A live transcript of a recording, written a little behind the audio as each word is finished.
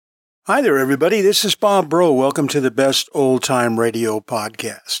Hi there, everybody. This is Bob Bro. Welcome to the Best Old Time Radio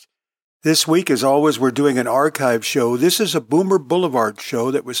podcast. This week, as always, we're doing an archive show. This is a Boomer Boulevard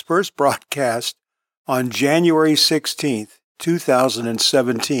show that was first broadcast on January 16th,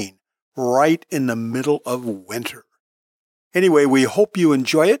 2017, right in the middle of winter. Anyway, we hope you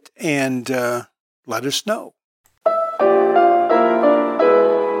enjoy it and let us know.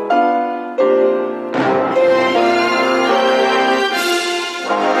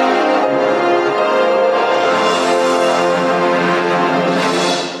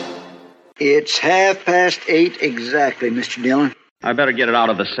 It's 8:30 exactly, Mr. Dillon. I better get it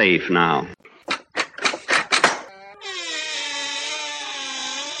out of the safe now.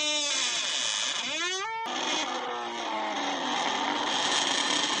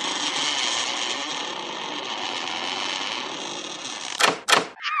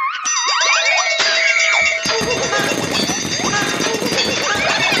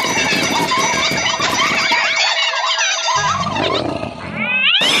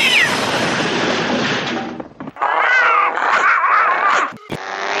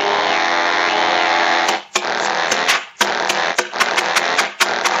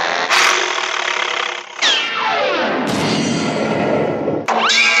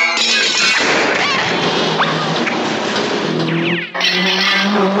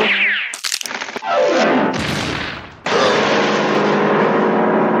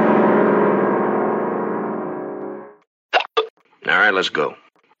 All right, let's go.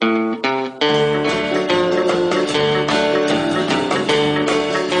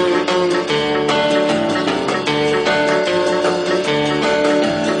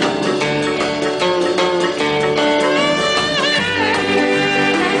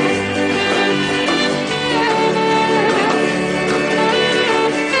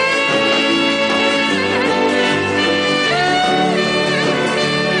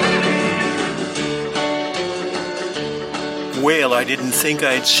 Well, I didn't think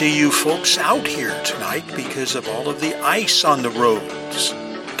I'd see you folks out here tonight because of all of the ice on the roads.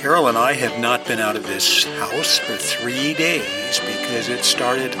 Carol and I have not been out of this house for 3 days because it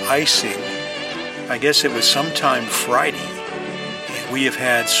started icing. I guess it was sometime Friday. And we have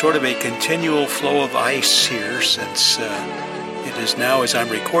had sort of a continual flow of ice here since it is now, as I'm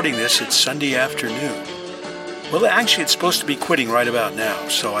recording this, it's Sunday afternoon. Well, actually, it's supposed to be quitting right about now,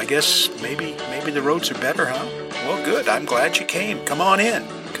 so I guess maybe the roads are better, huh? Well, good. I'm glad you came. Come on in.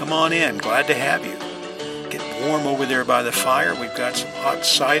 Come on in. Glad to have you. Get warm over there by the fire. We've got some hot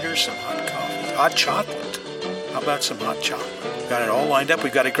cider, some hot coffee, hot chocolate. How about some hot chocolate? We've got it all lined up.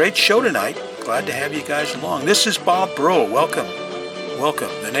 We've got a great show tonight. Glad to have you guys along. This is Bob Bro. Welcome.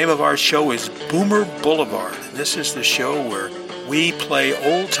 Welcome. The name of our show is Boomer Boulevard. And this is the show where we play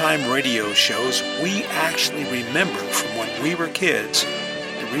old-time radio shows we actually remember from when we were kids.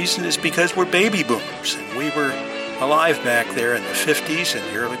 The reason is because we're baby boomers, and we were alive back there in the 50s and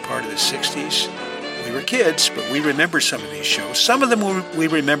the early part of the 60s. We were kids, but we remember some of these shows. Some of them we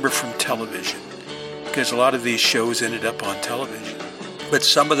remember from television, because a lot of these shows ended up on television. But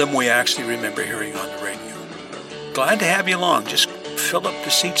some of them we actually remember hearing on the radio. Glad to have you along. Just fill up the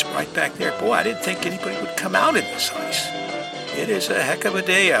seats right back there. Boy, I didn't think anybody would come out in this ice. It is a heck of a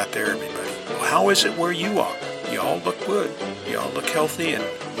day out there, everybody. Well, how is it where you are? You all look good. You all look healthy and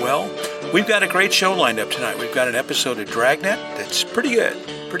well. We've got a great show lined up tonight. We've got an episode of Dragnet that's pretty good.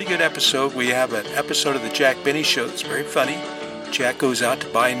 Pretty good episode. We have an episode of the Jack Benny Show that's very funny. Jack goes out to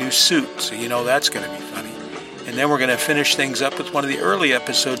buy a new suit, so you know that's going to be funny. And then we're going to finish things up with one of the early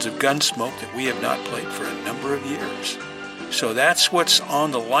episodes of Gunsmoke that we have not played for a number of years. So that's what's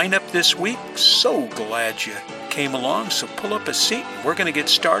on the lineup this week. So glad you came along. So pull up a seat and we're going to get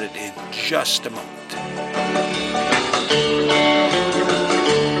started in just a moment.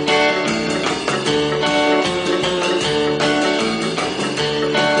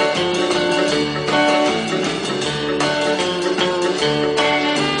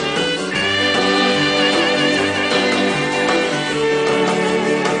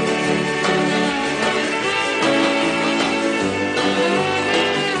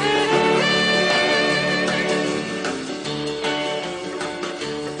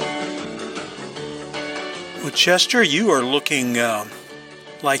 Chester, you are looking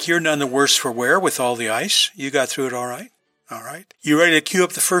like you're none the worse for wear with all the ice. You got through it all right? All right. You ready to cue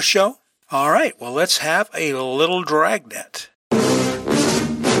up the first show? All right. Well, let's have a little Dragnet.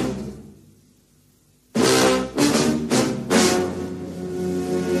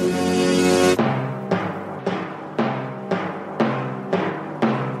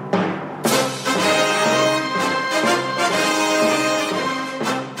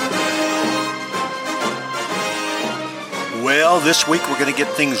 this week we're going to get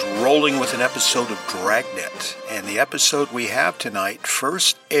things rolling with an episode of Dragnet. And the episode we have tonight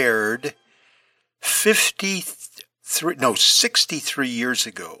first aired 63 years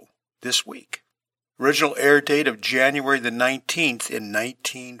ago this week. Original air date of January the 19th in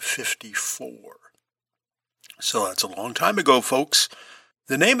 1954. So that's a long time ago, folks.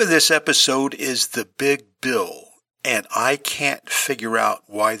 The name of this episode is The Big Bill, and I can't figure out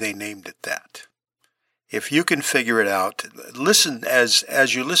why they named it that. If you can figure it out, listen as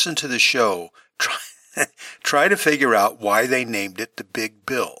you listen to the show, try to figure out why they named it The Big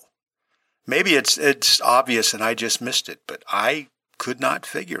Bill. Maybe it's obvious and I just missed it, but I could not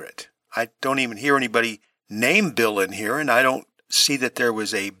figure it. I don't even hear anybody name Bill in here, and I don't see that there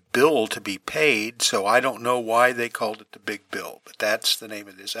was a bill to be paid, so I don't know why they called it The Big Bill, but that's the name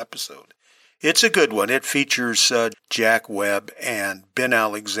of this episode. It's a good one. It features Jack Webb and Ben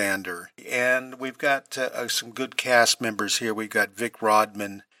Alexander. And we've got some good cast members here. We've got Vic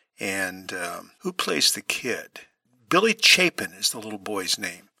Rodman and who plays the kid? Billy Chapin is the little boy's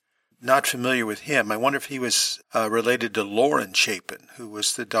name. Not familiar with him. I wonder if he was related to Lauren Chapin, who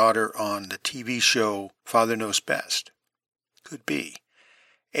was the daughter on the TV show Father Knows Best. Could be.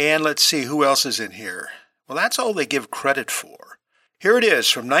 And let's see, who else is in here? Well, that's all they give credit for. Here it is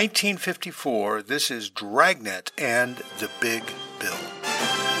from 1954. This is Dragnet and The Big Bill.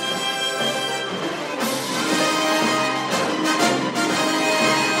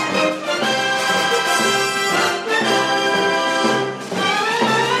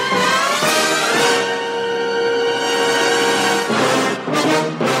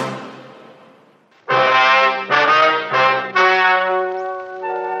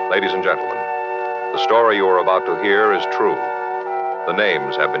 Ladies and gentlemen, the story you are about to hear is true. The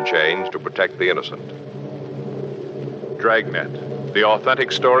names have been changed to protect the innocent. Dragnet, the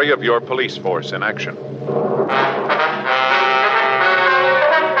authentic story of your police force in action.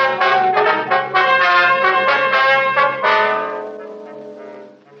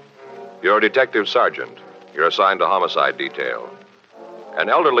 You're a detective sergeant. You're assigned to homicide detail. An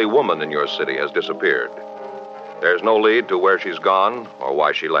elderly woman in your city has disappeared. There's no lead to where she's gone or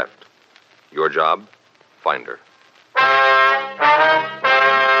why she left. Your job? Find her.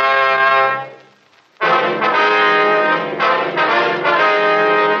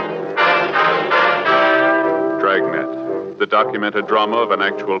 Dragnet, the documented drama of an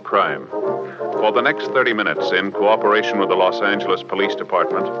actual crime. For the next 30 minutes, in cooperation with the Los Angeles Police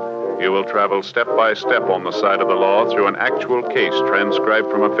Department, you will travel step by step on the side of the law through an actual case transcribed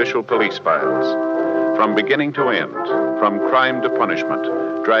from official police files. From beginning to end, from crime to punishment,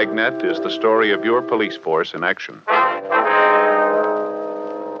 Dragnet is the story of your police force in action.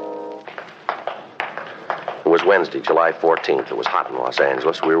 It was Wednesday, July 14th. It was hot in Los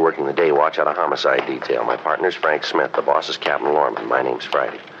Angeles. We were working the day watch out of homicide detail. My partner's Frank Smith. The boss is Captain Lorman. My name's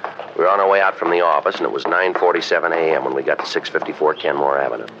Friday. We were on our way out from the office, and it was 9:47 a.m. when we got to 654 Kenmore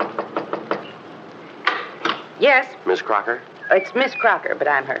Avenue. Yes? Miss Crocker? It's Miss Crocker, but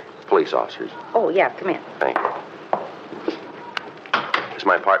I'm her. Police officers. Oh, yeah, come in. Thank you. This is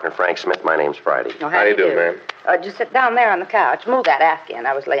my partner, Frank Smith. My name's Friday. Oh, how do you do, ma'am? Just sit down there on the couch. Move that Afghan.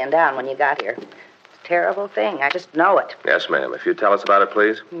 I was laying down when you got here. It's a terrible thing. I just know it. Yes, ma'am. If you tell us about it,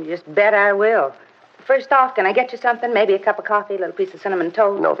 please. You just bet I will. First off, can I get you something? Maybe a cup of coffee, a little piece of cinnamon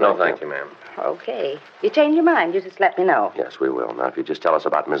toast? No, thank you, ma'am. Okay. You change your mind, you just let me know. Yes, we will. Now, if you just tell us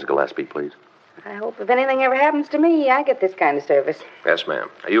about Miss Gillespie, please. I hope if anything ever happens to me, I get this kind of service. Yes,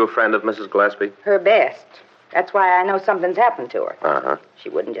 ma'am. Are you a friend of Mrs. Gillespie? Her best. That's why I know something's happened to her. Uh-huh. She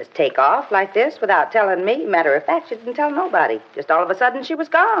wouldn't just take off like this without telling me. Matter of fact, she didn't tell nobody. Just all of a sudden, she was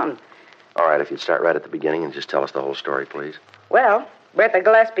gone. All right, if you'd start right at the beginning and just tell us the whole story, please. Well, Bertha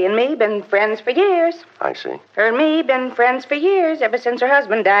Gillespie and me been friends for years. I see. Her and me been friends for years, ever since her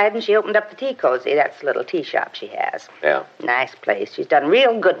husband died and she opened up the Tea Cozy. That's the little tea shop she has. Yeah. Nice place. She's done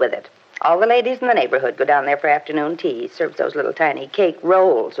real good with it. All the ladies in the neighborhood go down there for afternoon tea. Serves those little tiny cake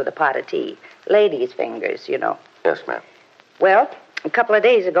rolls with a pot of tea. Ladies' fingers, you know. Yes, ma'am. Well, a couple of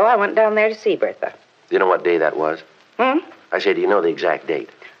days ago, I went down there to see Bertha. Do you know what day that was? Hmm? I say, do you know the exact date?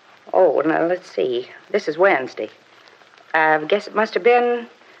 Oh, now, let's see. This is Wednesday. I guess it must have been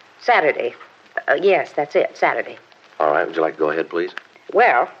Saturday. Yes, that's it, Saturday. All right, would you like to go ahead, please?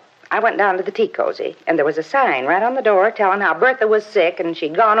 Well, I went down to the Tea Cozy, and there was a sign right on the door telling how Bertha was sick and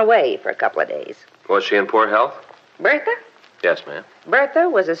she'd gone away for a couple of days. Was she in poor health? Bertha? Yes, ma'am. Bertha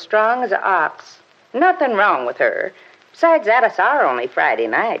was as strong as an ox. Nothing wrong with her. Besides that, I saw her only Friday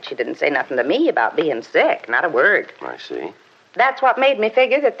night. She didn't say nothing to me about being sick, not a word. I see. That's what made me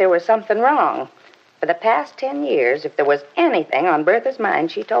figure that there was something wrong. For the past 10 years, if there was anything on Bertha's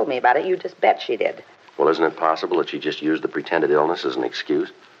mind, she told me about it. You just bet she did. Well, isn't it possible that she just used the pretended illness as an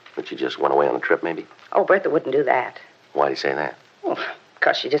excuse? That she just went away on a trip, maybe? Oh, Bertha wouldn't do that. Why do you say that? Well,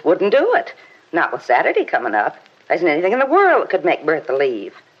 because she just wouldn't do it. Not with Saturday coming up. There isn't anything in the world that could make Bertha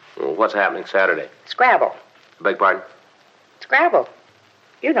leave. Well, what's happening Saturday? Scrabble. Beg pardon? Scrabble.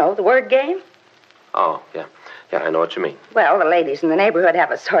 You know, the word game. Oh, yeah. Yeah, I know what you mean. Well, the ladies in the neighborhood have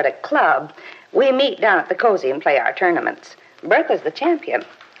a sort of club. We meet down at the Cozy and play our tournaments. Bertha's the champion.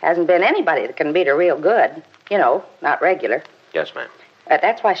 Hasn't been anybody that can beat her real good. You know, not regular. Yes, ma'am.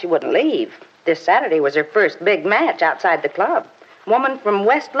 That's why she wouldn't leave. This Saturday was her first big match outside the club. A woman from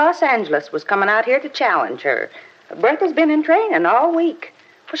West Los Angeles was coming out here to challenge her. Bertha's been in training all week.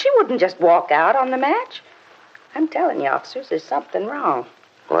 Well, she wouldn't just walk out on the match. I'm telling you, officers, there's something wrong.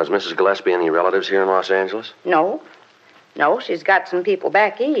 Well, has Mrs. Gillespie any relatives here in Los Angeles? No. No, she's got some people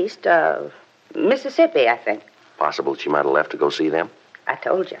back east. Mississippi, I think. Possible that she might have left to go see them? I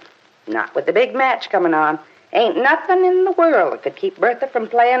told you. Not with the big match coming on. Ain't nothing in the world that could keep Bertha from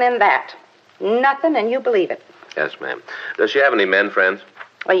playing in that. Nothing, and you believe it. Yes, ma'am. Does she have any men friends?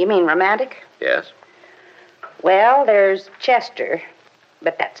 Oh, you mean romantic? Yes. Well, there's Chester,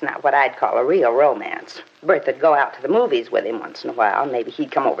 but that's not what I'd call a real romance. Bertha'd go out to the movies with him once in a while. Maybe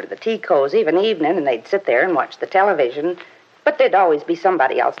he'd come over to the tea cozy of an evening, and they'd sit there and watch the television. But there'd always be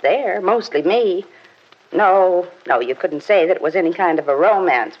somebody else there, mostly me. No, you couldn't say that it was any kind of a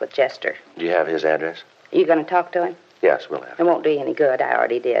romance with Chester. Do you have his address? Are you going to talk to him? Yes, we'll have It won't do you any good. I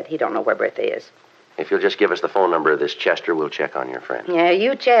already did. He don't know where Bertha is. If you'll just give us the phone number of this Chester, we'll check on your friend. Yeah,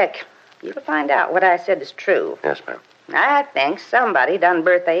 you check. You'll find out what I said is true. Yes, ma'am. I think somebody done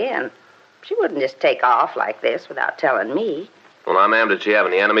Bertha in. She wouldn't just take off like this without telling me. Well, now, ma'am, did she have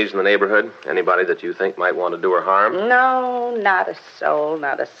any enemies in the neighborhood? Anybody that you think might want to do her harm? No, not a soul,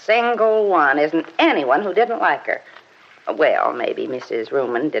 not a single one. Isn't anyone who didn't like her. Well, maybe Mrs.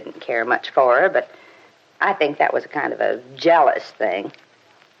 Ruman didn't care much for her, but I think that was a kind of a jealous thing.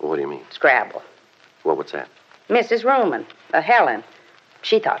 Well, what do you mean? Scrabble. Well, what's that? Mrs. Ruman, Helen,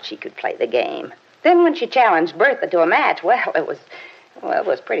 she thought she could play the game. Then when she challenged Bertha to a match, it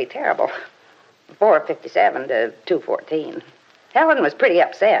was pretty terrible. 457 to 214. Helen was pretty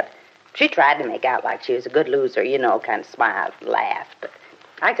upset. She tried to make out like she was a good loser, you know, kind of smiled and laughed. But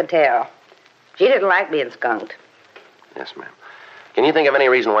I could tell. She didn't like being skunked. Yes, ma'am. Can you think of any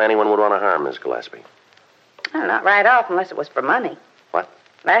reason why anyone would want to harm Miss Gillespie? Well, not right off unless it was for money. What?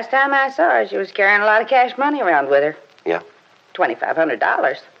 Last time I saw her, she was carrying a lot of cash money around with her. Yeah?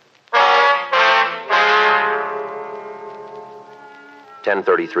 $2,500.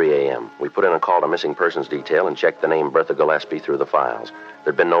 10:33 a.m. We put in a call to missing persons detail and checked the name Bertha Gillespie through the files.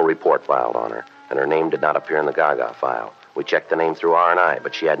 There'd been no report filed on her, and her name did not appear in the Gaga file. We checked the name through R&I,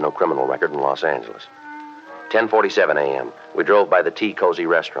 but she had no criminal record in Los Angeles. 10:47 a.m. We drove by the Tea Cozy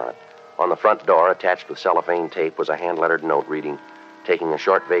restaurant. On the front door, attached with cellophane tape, was a hand-lettered note reading, "Taking a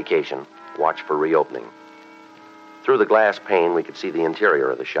short vacation. Watch for reopening." Through the glass pane, we could see the interior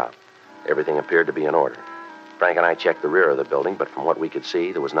of the shop. Everything appeared to be in order. Frank and I checked the rear of the building, but from what we could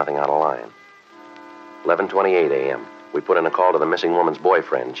see, there was nothing out of line. 11:28 a.m. We put in a call to the missing woman's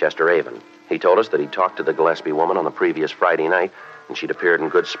boyfriend, Chester Avon. He told us that he'd talked to the Gillespie woman on the previous Friday night, and she'd appeared in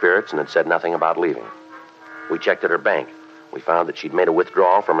good spirits and had said nothing about leaving. We checked at her bank. We found that she'd made a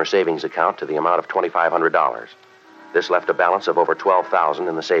withdrawal from her savings account to the amount of $2,500. This left a balance of over $12,000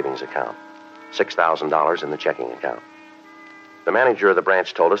 in the savings account, $6,000 in the checking account. The manager of the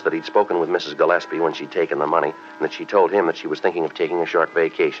branch told us that he'd spoken with Mrs. Gillespie when she'd taken the money, and that she told him that she was thinking of taking a short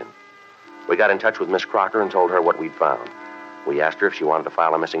vacation. We got in touch with Miss Crocker and told her what we'd found. We asked her if she wanted to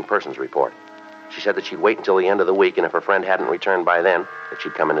file a missing persons report. She said that she'd wait until the end of the week, and if her friend hadn't returned by then, that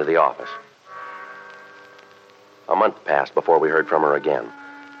she'd come into the office. A month passed before we heard from her again.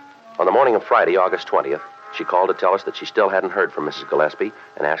 On the morning of Friday, August 20th, she called to tell us that she still hadn't heard from Mrs. Gillespie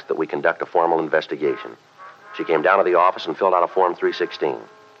and asked that we conduct a formal investigation. She came down to the office and filled out a Form 316.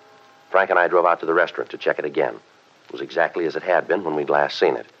 Frank and I drove out to the restaurant to check it again. It was exactly as it had been when we'd last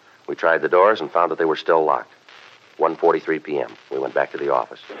seen it. We tried the doors and found that they were still locked. 1:43 p.m. We went back to the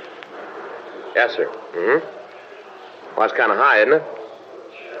office. Yes, sir. Mm-hmm. Well, that's kind of high, isn't it?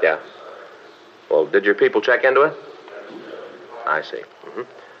 Yeah. Well, did your people check into it? I see. Mm-hmm.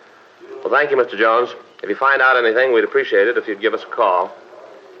 Well, thank you, Mr. Jones. If you find out anything, we'd appreciate it if you'd give us a call.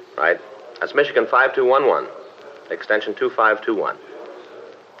 Right. That's Michigan 5211, extension 2521.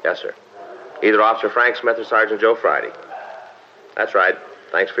 Yes, sir. Either Officer Frank Smith or Sergeant Joe Friday. That's right.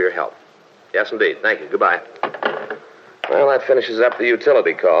 Thanks for your help. Yes, indeed. Thank you. Goodbye. Well, that finishes up the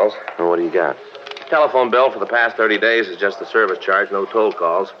utility calls. Well, what do you got? Telephone bill for the past 30 days is just the service charge, no toll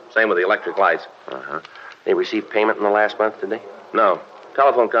calls. Same with the electric lights. Uh-huh. They received payment in the last month, did they? No.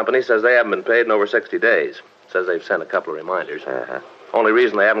 Telephone company says they haven't been paid in over 60 days. Says they've sent a couple of reminders. Uh-huh. Only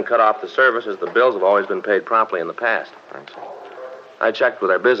reason they haven't cut off the service is the bills have always been paid promptly in the past. I checked with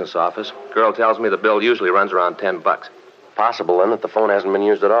our business office. Girl tells me the bill usually runs around $10. Possible, then, that the phone hasn't been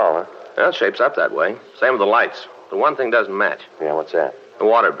used at all, huh? Well, it shapes up that way. Same with the lights. The one thing doesn't match. Yeah, what's that? The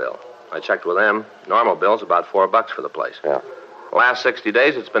water bill. I checked with them. Normal bill's about $4 for the place. Yeah. The last 60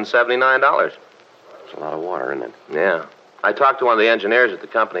 days, it's been $79. It's a lot of water, isn't it? Yeah. I talked to one of the engineers at the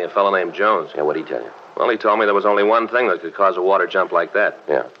company, a fellow named Jones. Yeah, what'd he tell you? Well, he told me there was only one thing that could cause a water jump like that.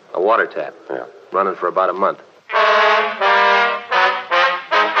 Yeah. A water tap. Yeah. Running for about a month.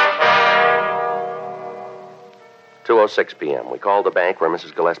 "2:06 p.m. We called the bank where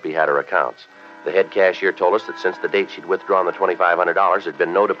Mrs. Gillespie had her accounts. The head cashier told us that since the date she'd withdrawn the $2,500, there'd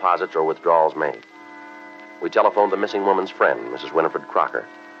been no deposits or withdrawals made. We telephoned the missing woman's friend, Mrs. Winifred Crocker.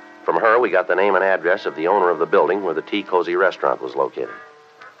 From her, we got the name and address of the owner of the building where the Tea Cozy restaurant was located.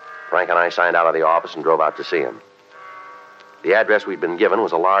 Frank and I signed out of the office and drove out to see him. The address we'd been given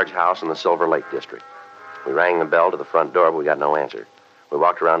was a large house in the Silver Lake district. We rang the bell to the front door, but we got no answer. We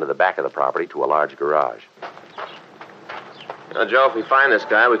walked around to the back of the property to a large garage. Now, Joe, if we find this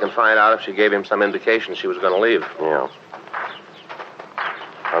guy, we can find out if she gave him some indication she was going to leave. Yeah.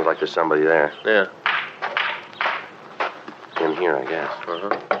 Sounds like there's somebody there. Yeah. In here, I guess.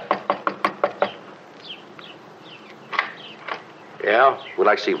 Uh-huh. Yeah? We'd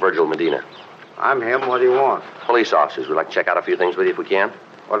like to see Virgil Medina. I'm him. What do you want? Police officers. We'd like to check out a few things with you if we can.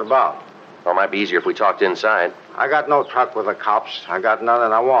 What about? Well, it might be easier if we talked inside. I got no truck with the cops. I got none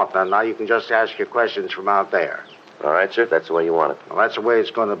and I want none. Now you can just ask your questions from out there. All right, sir. That's the way you want it. Well, that's the way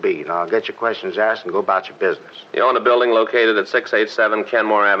it's going to be. Now get your questions asked and go about your business. You own a building located at 687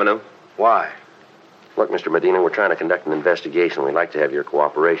 Kenmore Avenue? Why? Look, Mr. Medina, we're trying to conduct an investigation. We'd like to have your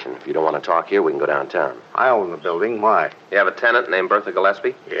cooperation. If you don't want to talk here, we can go downtown. I own the building. Why? You have a tenant named Bertha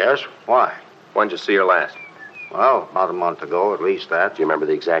Gillespie? Yes. Why? When'd you see her last? Well, about a month ago, at least that. Do you remember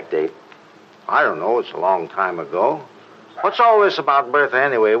the exact date? I don't know. It's a long time ago. What's all this about Bertha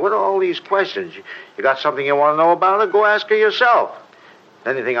anyway? What are all these questions? You got something you want to know about her? Go ask her yourself.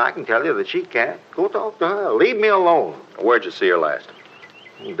 Anything I can tell you that she can't, go talk to her. Leave me alone. Where'd you see her last?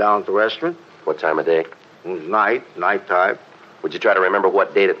 Down at the restaurant. What time of day? It was nighttime. Would you try to remember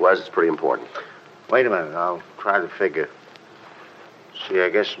what date it was? It's pretty important. Wait a minute. I'll try to figure. See, I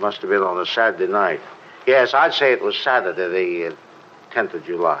guess it must have been on a Saturday night. Yes, I'd say it was Saturday, the 10th of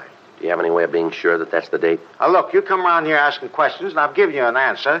July. Do you have any way of being sure that that's the date? Now, look, you come around here asking questions, and I've given you an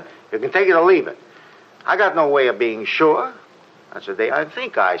answer. You can take it or leave it. I got no way of being sure. That's the day I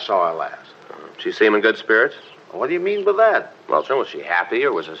think I saw her last. She seem in good spirits? What do you mean by that? Well, sir, was she happy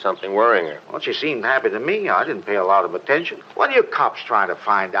or was there something worrying her? Well, she seemed happy to me. I didn't pay a lot of attention. What are you cops trying to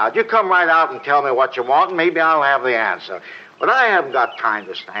find out? You come right out and tell me what you want, and maybe I'll have the answer. But I haven't got time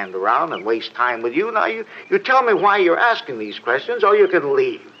to stand around and waste time with you. Now, you tell me why you're asking these questions, or you can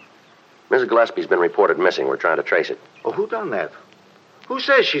leave. Mrs. Gillespie's been reported missing. We're trying to trace it. Well, who done that? Who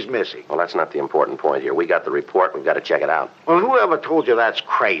says she's missing? Well, that's not the important point here. We got the report. We've got to check it out. Well, whoever told you that's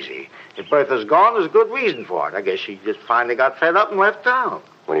crazy? If Bertha's gone, there's a good reason for it. I guess she just finally got fed up and left town.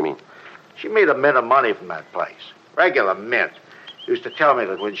 What do you mean? She made a mint of money from that place. Regular mint. Used to tell me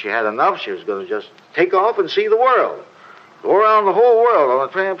that when she had enough, she was going to just take off and see the world. Go around the whole world on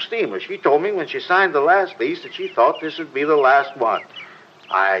a tramp steamer. She told me when she signed the last lease that she thought this would be the last one.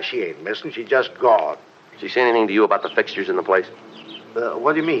 She ain't missing. She just gone. Did she say anything to you about the fixtures in the place?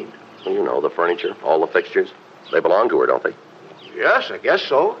 What do you mean? Well, you know, the furniture, all the fixtures. They belong to her, don't they? Yes, I guess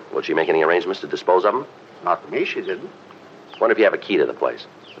so. Will she make any arrangements to dispose of them? Not to me, she didn't. Wonder if you have a key to the place.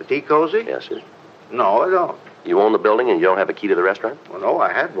 The Tea Cozy? Yes, sir. No, I don't. You own the building and you don't have a key to the restaurant? Well, no,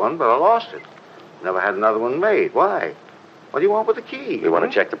 I had one, but I lost it. Never had another one made. Why? What do you want with the key? We want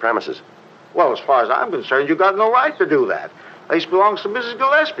to check the premises. Well, as far as I'm concerned, you got no right to do that. The place belongs to Mrs.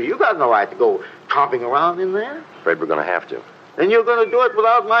 Gillespie. You got no right to go tromping around in there. Afraid we're going to have to. Then you're going to do it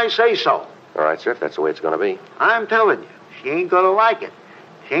without my say-so. All right, sir, if that's the way it's going to be. I'm telling you, she ain't going to like it.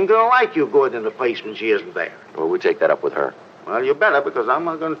 She ain't going to like you going in the place when she isn't there. Well, we'll take that up with her. Well, you better, because I'm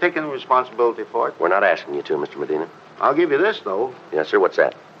not going to take any responsibility for it. We're not asking you to, Mr. Medina. I'll give you this, though. Yes, sir, what's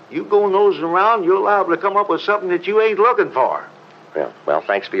that? You go nosing around, you're liable to come up with something that you ain't looking for. Yeah, well,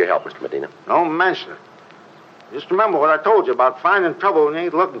 thanks for your help, Mr. Medina. Don't mention it. Just remember what I told you about finding trouble when you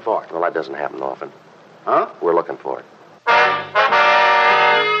ain't looking for it. Well, that doesn't happen often. Huh? We're looking for it.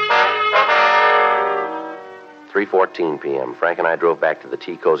 3:14 p.m. Frank and I drove back to the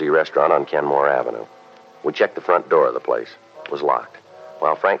Tea Cozy restaurant on Kenmore Avenue. We checked the front door of the place. It was locked.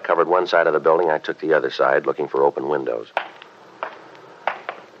 While Frank covered one side of the building, I took the other side, looking for open windows.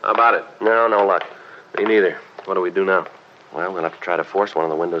 How about it? No luck. Me neither. What do we do now? Well, we'll have to try to force one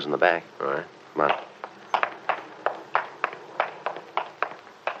of the windows in the back. All right. Come on.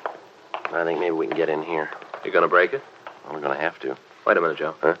 I think maybe we can get in here. You gonna break it? Well, we're going to have to. Wait a minute,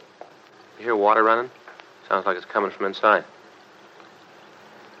 Joe. Huh? You hear water running? Sounds like it's coming from inside.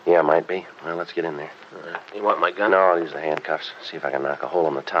 Yeah, might be. Well, let's get in there. All right. You want my gun? No, I'll use the handcuffs. See if I can knock a hole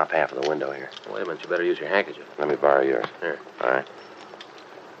in the top half of the window here. Wait a minute. You better use your handkerchief. Let me borrow yours. Here. All right.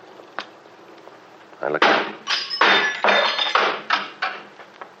 All right, look.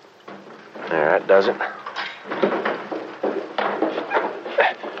 There, that does it.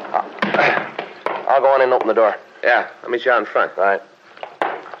 I'll go on in and open the door. Yeah, I'll meet you out in front. All right.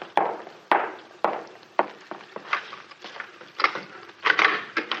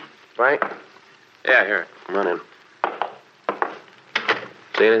 Frank? Yeah, here. Run in.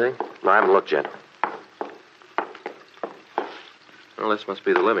 See anything? No, I haven't looked yet. Well, this must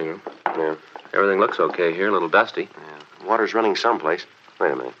be the living room. Yeah. Everything looks okay here. A little dusty. Yeah. Water's running someplace.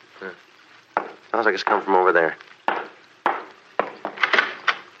 Wait a minute. Yeah. Sounds like it's come from over there.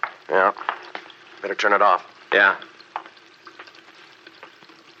 Yeah. Better turn it off. Yeah.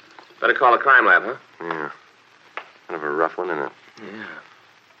 Better call the crime lab, huh? Yeah. Kind of a rough one, isn't it? Yeah.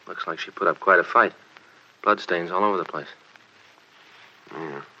 Looks like she put up quite a fight. Bloodstains all over the place.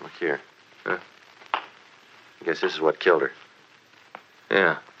 Yeah. Look here. Huh? I guess this is what killed her.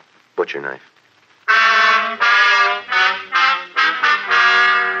 Yeah. Butcher knife.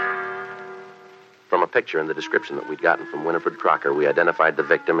 From a picture and the description that we'd gotten from Winifred Crocker, we identified the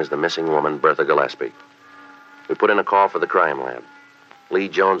victim as the missing woman, Bertha Gillespie. We put in a call for the crime lab. Lee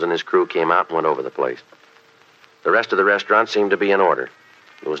Jones and his crew came out and went over the place. The rest of the restaurant seemed to be in order.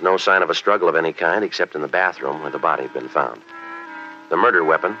 There was no sign of a struggle of any kind except in the bathroom where the body had been found. The murder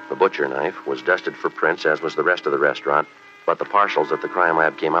weapon, the butcher knife, was dusted for prints, as was the rest of the restaurant, but the partials that the crime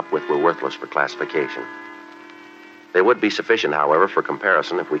lab came up with were worthless for classification. They would be sufficient, however, for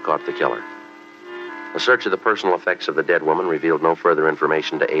comparison if we caught the killer. A search of the personal effects of the dead woman revealed no further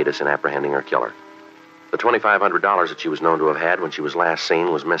information to aid us in apprehending her killer. The $2,500 that she was known to have had when she was last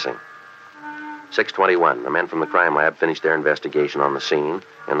seen was missing. 6:21, the men from the crime lab finished their investigation on the scene,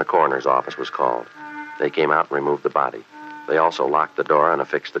 and the coroner's office was called. They came out and removed the body. They also locked the door and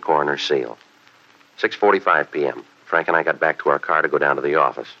affixed the coroner's seal. 6:45 p.m., Frank and I got back to our car to go down to the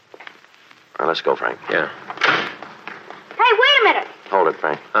office. All right, let's go, Frank. Yeah. Hey, wait a minute. Hold it,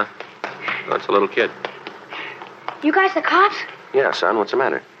 Frank. Huh? That's a little kid. You guys the cops? Yeah, son, what's the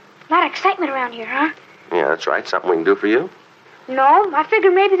matter? A lot of excitement around here, huh? Yeah, that's right. Something we can do for you? No, I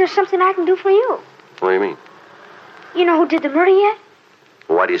figured maybe there's something I can do for you. What do you mean? You know who did the murder yet?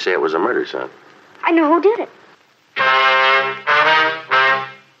 Well, why do you say it was a murder, son? I know who did it.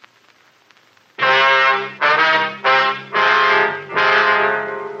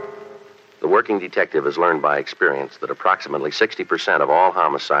 The working detective has learned by experience that approximately 60% of all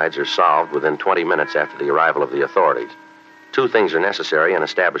homicides are solved within 20 minutes after the arrival of the authorities. Two things are necessary in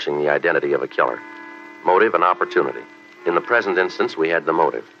establishing the identity of a killer: motive and opportunity. In the present instance, we had the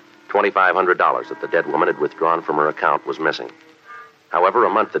motive. $2,500 that the dead woman had withdrawn from her account was missing. However, a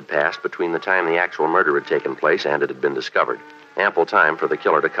month had passed between the time the actual murder had taken place and it had been discovered. Ample time for the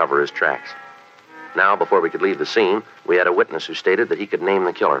killer to cover his tracks. Now, before we could leave the scene, we had a witness who stated that he could name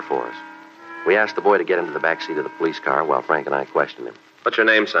the killer for us. We asked the boy to get into the back seat of the police car while Frank and I questioned him. What's your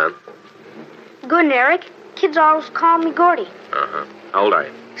name, son? Good, Eric. Kids always call me Gordy. Uh-huh. How old are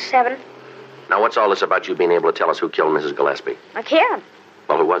you? 7. Now, what's all this about you being able to tell us who killed Mrs. Gillespie? I can.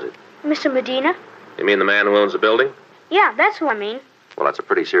 Well, who was it? Mr. Medina? You mean the man who owns the building? Yeah, that's who I mean. Well, that's a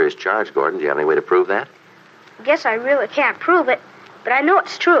pretty serious charge, Gordon. Do you have any way to prove that? Guess I really can't prove it, but I know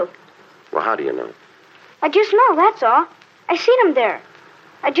it's true. Well, how do you know? I just know, that's all. I seen him there.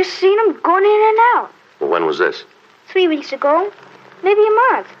 I just seen him going in and out. Well, when was this? 3 weeks ago. Maybe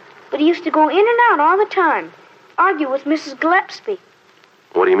a month. But he used to go in and out all the time. Argue with Mrs. Gillespie.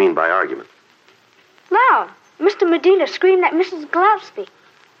 What do you mean by argument? Loud. Mr. Medina screamed at Mrs. Gillespie.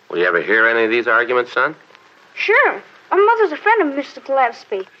 Will you ever hear any of these arguments, son? Sure. My mother's a friend of Mr.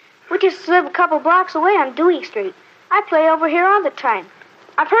 Gillespie. We just live a couple blocks away on Dewey Street. I play over here all the time.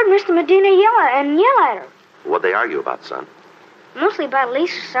 I've heard Mr. Medina yell at her. What'd they argue about, son? Mostly about a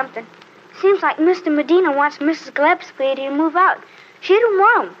lease or something. Seems like Mr. Medina wants Mrs. Gillespie to move out. She didn't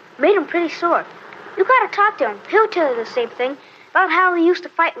want him. Made him pretty sore. You gotta talk to him. He'll tell you the same thing about how he used to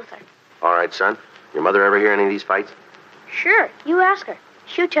fight with her. All right, son. Your mother ever hear any of these fights? Sure. You ask her.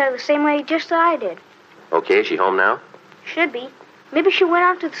 She'll tell you the same way just as I did. Okay, is she home now? Should be. Maybe she went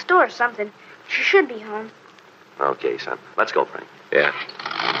out to the store or something. She should be home. Okay, son. Let's go, Frank. Yeah.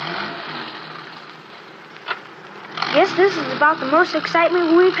 Guess this is about the most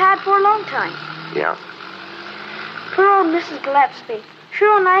excitement we've had for a long time. Yeah? Poor old Mrs. Gillespie.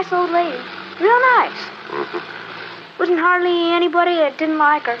 Sure a nice old lady. Real nice. Mm-hmm. Wasn't hardly anybody that didn't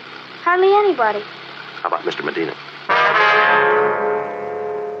like her. Hardly anybody. How about Mr. Medina?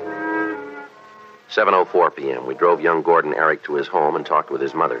 7:04 p.m. We drove young Gordon Eric to his home and talked with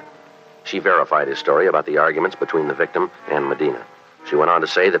his mother. She verified his story about the arguments between the victim and Medina. She went on to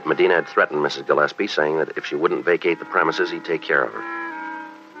say that Medina had threatened Mrs. Gillespie, saying that if she wouldn't vacate the premises, he'd take care of her.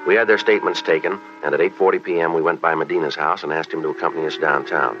 We had their statements taken, and at 8:40 p.m. we went by Medina's house and asked him to accompany us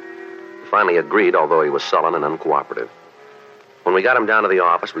downtown. He finally agreed, although he was sullen and uncooperative. When we got him down to the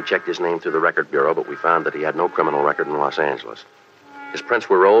office, we checked his name through the record bureau, but we found that he had no criminal record in Los Angeles. His prints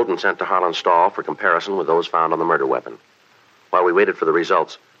were rolled and sent to Harlan Stahl for comparison with those found on the murder weapon. While we waited for the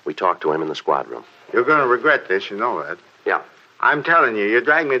results, we talked to him in the squad room. You're going to regret this, you know that. Yeah. I'm telling you, you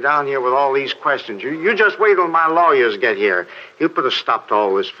dragged me down here with all these questions. You just wait till my lawyers get here. He'll put a stop to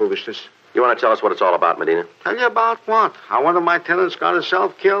all this foolishness. You want to tell us what it's all about, Medina? Tell you about what? How one of my tenants got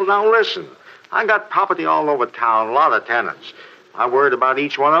himself killed? Now listen, I got property all over town, a lot of tenants. If I worried about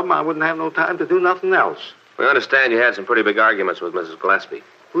each one of them, I wouldn't have no time to do nothing else. We understand you had some pretty big arguments with Mrs. Gillespie.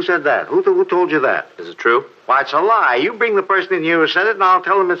 Who said that? Who told you that? Is it true? Why, it's a lie. You bring the person in here who said it, and I'll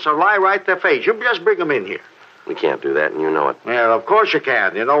tell them it's a lie right to their face. You just bring them in here. We can't do that, and you know it. Well, of course you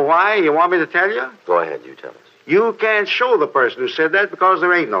can. You know why? You want me to tell you? Go ahead, you tell us. You can't show the person who said that because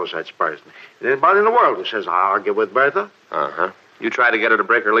there ain't no such person. There's anybody in the world who says, I argue with Bertha. Uh-huh. You tried to get her to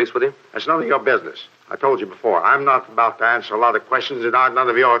break her lease with you? That's none of your business. I told you before, I'm not about to answer a lot of questions that aren't none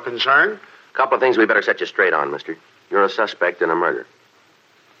of your concern. A couple of things we better set you straight on, mister. You're a suspect in a murder.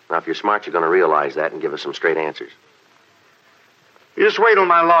 Now, if you're smart, you're going to realize that and give us some straight answers. You just wait till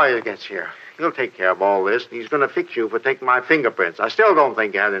my lawyer gets here. He'll take care of all this, and he's going to fix you for taking my fingerprints. I still don't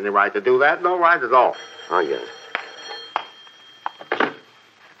think you had any right to do that. No right at all. Oh, yes.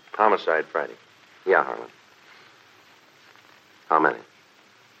 Homicide Friday. Yeah, Harlan. How many?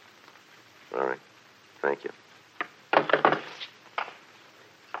 All right. Thank you.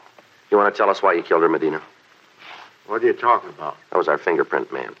 You want to tell us why you killed her, Medina? What are you talking about? That was our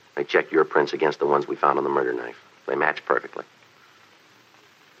fingerprint man. They checked your prints against the ones we found on the murder knife. They match perfectly.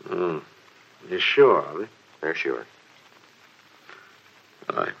 You sure, are they? They're sure.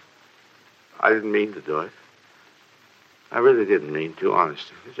 I didn't mean to do it. I really didn't mean to,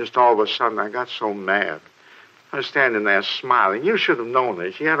 honestly. Just all of a sudden, I got so mad. I was standing there smiling. You should have known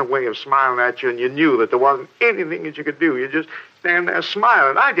this. She had a way of smiling at you, and you knew that there wasn't anything that you could do. You just stand there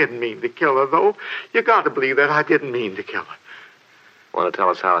smiling. I didn't mean to kill her, though. You got to believe that I didn't mean to kill her. Want to tell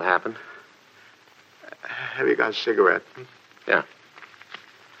us how it happened? Have you got a cigarette? Yeah.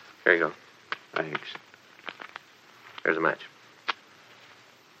 Here you go. Thanks. Here's a match.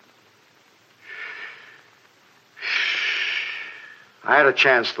 I had a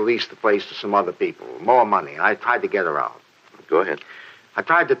chance to lease the place to some other people. More money. I tried to get her out. Go ahead. I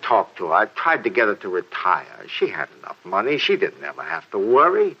tried to talk to her. I tried to get her to retire. She had enough money. She didn't ever have to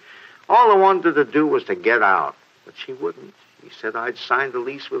worry. All I wanted to do was to get out. But she wouldn't. She said I'd signed a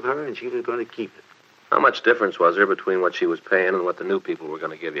lease with her and she was going to keep it. How much difference was there between what she was paying and what the new people were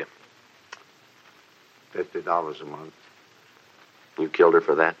going to give you? $50 a month. You killed her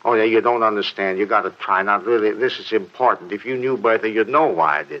for that? Oh, yeah, you don't understand. You got to try. Now, really, this is important. If you knew Bertha, you'd know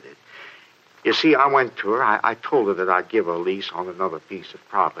why I did it. You see, I went to her. I told her that I'd give her a lease on another piece of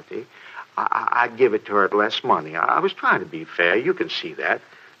property. I'd give it to her at less money. I was trying to be fair. You can see that.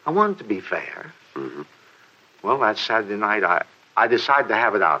 I wanted to be fair. Mm-hmm. Well, that Saturday night, I decided to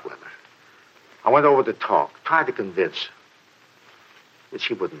have it out with her. I went over to talk, tried to convince her. But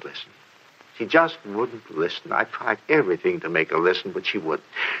she wouldn't listen. She just wouldn't listen. I tried everything to make her listen, but she wouldn't.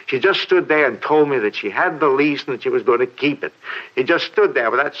 She just stood there and told me that she had the lease and that she was going to keep it. She just stood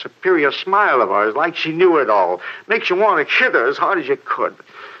there with that superior smile of hers, like she knew it all. Makes you want to hit her as hard as you could.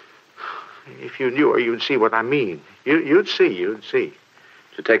 If you knew her, you'd see what I mean. You'd see. Did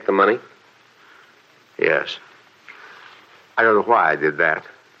you take the money? Yes. I don't know why I did that.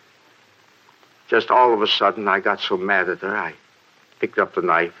 Just all of a sudden, I got so mad at her, I picked up the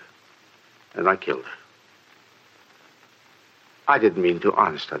knife. And I killed her. I didn't mean to,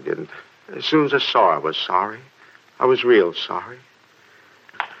 honest, I didn't. As soon as I saw her, I was sorry. I was real sorry.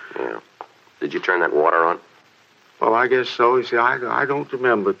 Yeah. Did you turn that water on? Well, I guess so. You see, I don't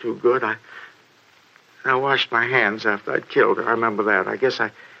remember too good. I washed my hands after I'd killed her. I remember that. I guess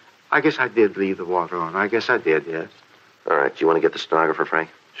I did leave the water on. I guess I did, yes. All right. Do you want to get the stenographer, Frank?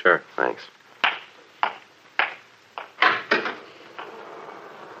 Sure. Thanks.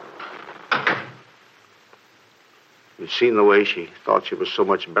 You'd seen the way she thought she was so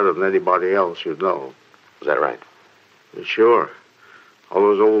much better than anybody else, you'd know. Was that right? Sure. All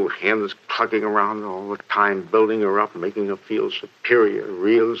those old hens tugging around all the time, building her up, making her feel superior,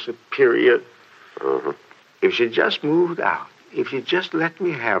 real superior. Mm-hmm. If she just moved out, if she just let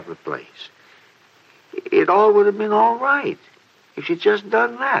me have the place, it all would have been all right. If she'd just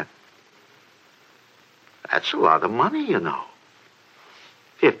done that. That's a lot of money, you know.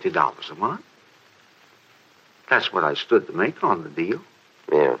 $50 a month. That's what I stood to make on the deal.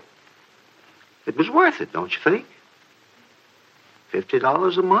 Yeah. It was worth it, don't you think?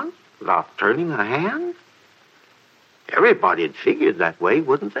 $50 a month without turning a hand? Everybody'd figured that way,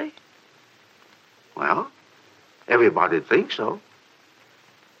 wouldn't they? Well, everybody'd think so.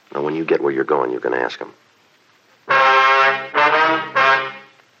 Now, when you get where you're going, you're going to ask him.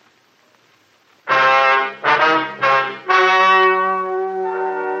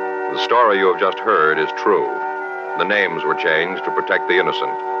 The story you have just heard is true. The names were changed to protect the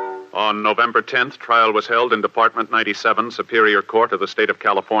innocent. On November 10th, trial was held in Department 97, Superior Court of the State of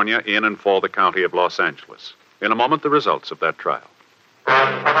California, in and for the County of Los Angeles. In a moment, the results of that trial.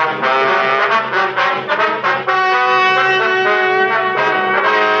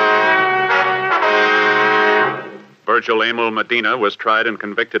 Virgil Emil Medina was tried and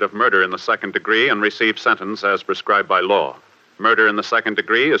convicted of murder in the second degree and received sentence as prescribed by law. Murder in the second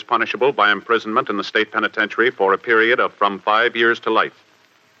degree is punishable by imprisonment in the state penitentiary for a period of from 5 years to life.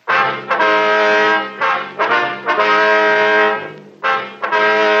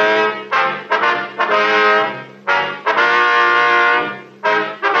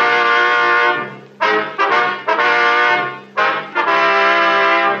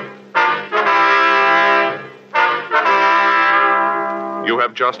 You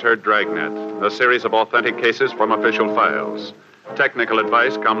have just heard Dragnet, a series of authentic cases from official files. Technical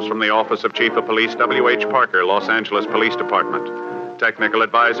advice comes from the Office of Chief of Police W.H. Parker, Los Angeles Police Department. Technical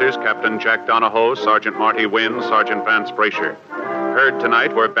advisors, Captain Jack Donahoe, Sergeant Marty Wynn, Sergeant Vance Brasher. Heard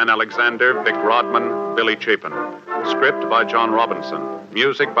tonight were Ben Alexander, Vic Rodman, Billy Chapin. Script by John Robinson.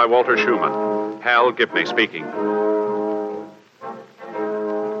 Music by Walter Schumann. Hal Gibney speaking.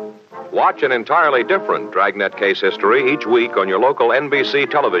 Watch an entirely different Dragnet case history each week on your local NBC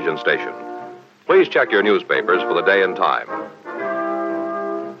television station. Please check your newspapers for the day and time.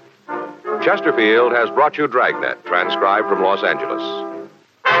 Chesterfield has brought you Dragnet, transcribed from Los Angeles.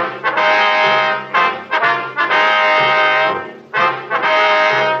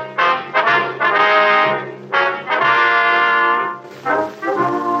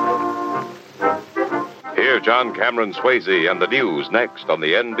 Hear John Cameron Swayze and the news next on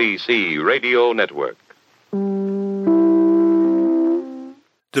the NBC Radio Network.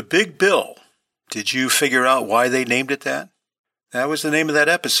 The Big Bill. Did you figure out why they named it that? That was the name of that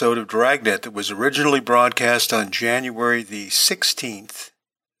episode of Dragnet that was originally broadcast on January the 19th,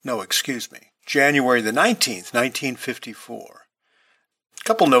 1954. A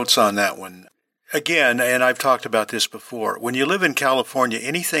couple notes on that one. Again, and I've talked about this before, when you live in California,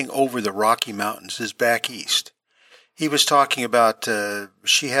 anything over the Rocky Mountains is back east. He was talking about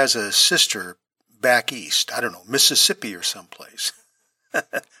she has a sister back east. I don't know, Mississippi or someplace.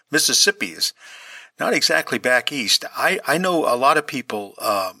 Mississippi is not exactly back east. I know a lot of people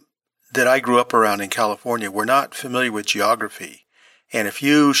that I grew up around in California were not familiar with geography. And if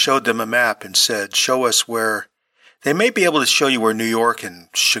you showed them a map and said, show us where, they may be able to show you where New York and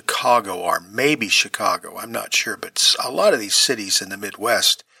Chicago are, maybe Chicago, I'm not sure. But a lot of these cities in the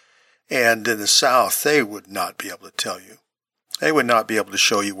Midwest and in the South, they would not be able to tell you. They would not be able to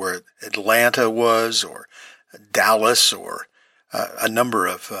show you where Atlanta was or Dallas or a number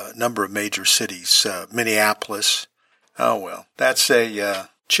of major cities, Minneapolis. Oh, well, that's a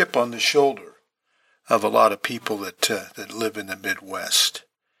chip on the shoulder of a lot of people that live in the Midwest.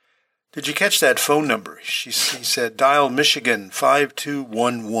 Did you catch that phone number? He said, dial Michigan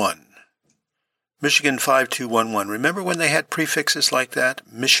 5211. Michigan 5211. Remember when they had prefixes like that?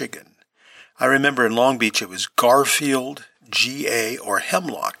 Michigan. I remember in Long Beach it was Garfield, G-A, or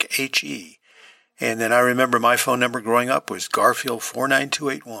Hemlock, H-E. And then I remember my phone number growing up was Garfield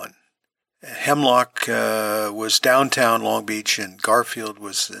 49281. Hemlock was downtown Long Beach, and Garfield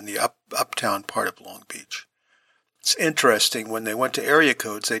was in the uptown part of Long Beach. It's interesting, when they went to area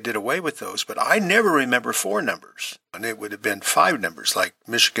codes, they did away with those, but I never remember 4 numbers. And it would have been 5 numbers, like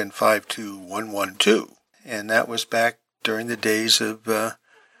Michigan 52112. And that was back during the days of,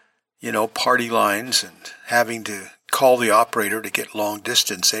 party lines and having to call the operator to get long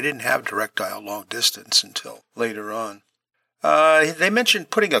distance. They didn't have direct dial long distance until later on. They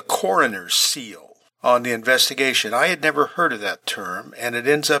mentioned putting a coroner's seal on the investigation. I had never heard of that term, and it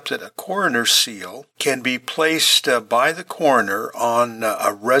ends up that a coroner's seal can be placed by the coroner on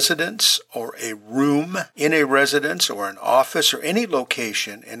a residence or a room in a residence or an office or any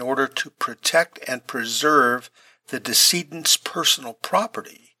location in order to protect and preserve the decedent's personal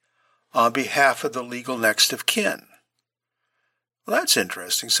property on behalf of the legal next of kin. Well, that's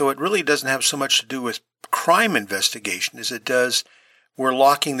interesting. So it really doesn't have so much to do with crime investigation as it does we're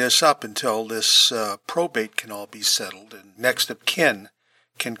locking this up until this probate can all be settled and next of kin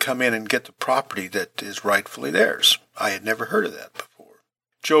can come in and get the property that is rightfully theirs. I had never heard of that before.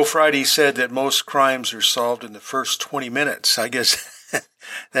 Joe Friday said that most crimes are solved in the first 20 minutes. I guess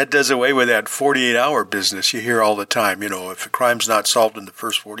that does away with that 48-hour business you hear all the time. You know, if a crime's not solved in the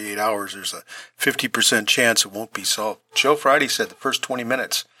first 48 hours, there's a 50% chance it won't be solved. Joe Friday said the first 20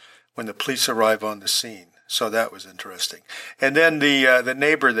 minutes when the police arrive on the scene. So that was interesting. And then the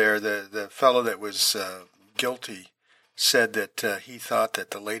neighbor there, the fellow that was guilty, said that he thought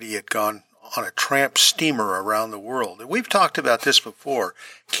that the lady had gone on a tramp steamer around the world. And we've talked about this before.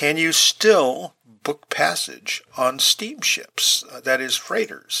 Can you still book passage on steamships, that is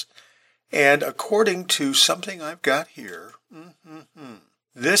freighters? And according to something I've got here,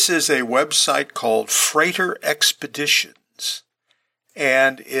 this is a website called Freighter Expeditions.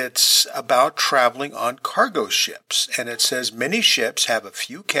 And it's about traveling on cargo ships. And it says many ships have a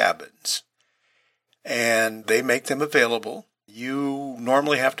few cabins, and they make them available. You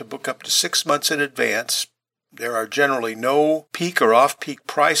normally have to book up to 6 months in advance. There are generally no peak or off-peak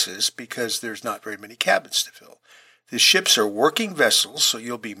prices because there's not very many cabins to fill. The ships are working vessels, so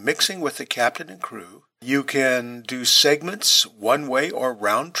you'll be mixing with the captain and crew. You can do segments, one-way or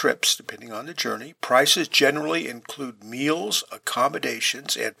round trips, depending on the journey. Prices generally include meals,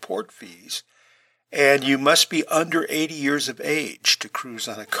 accommodations, and port fees. And you must be under 80 years of age to cruise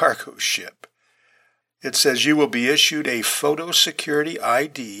on a cargo ship. It says you will be issued a photo security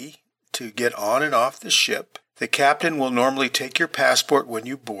ID to get on and off the ship. The captain will normally take your passport when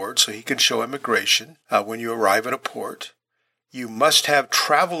you board so he can show immigration when you arrive at a port. You must have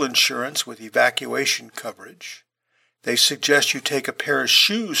travel insurance with evacuation coverage. They suggest you take a pair of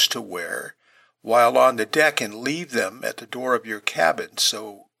shoes to wear while on the deck and leave them at the door of your cabin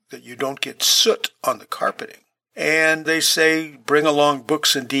so that you don't get soot on the carpeting. And they say bring along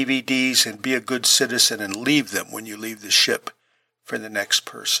books and DVDs and be a good citizen and leave them when you leave the ship for the next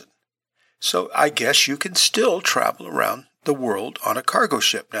person. So I guess you can still travel around the world on a cargo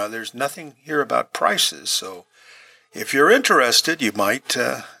ship. Now, there's nothing here about prices, so if you're interested, you might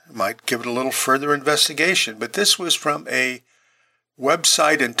give it a little further investigation. But this was from a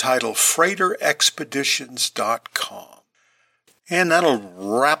website entitled FreighterExpeditions.com. And that'll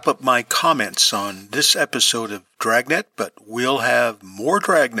wrap up my comments on this episode of Dragnet, but we'll have more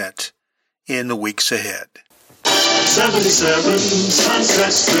Dragnet in the weeks ahead. 77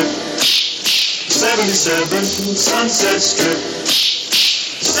 Sunset Strip. 77 Sunset Strip.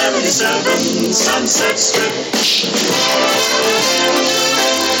 77 Sunset Strip.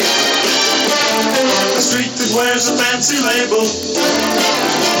 A street that wears a fancy label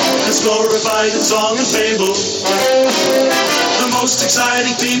is glorified in song and fable. The most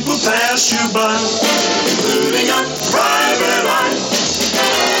exciting people pass you by, including a private eye.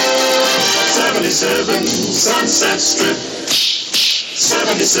 77 Sunset Strip.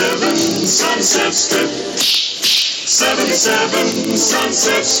 77 Sunset Strip. 77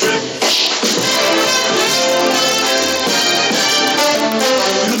 Sunset Strip.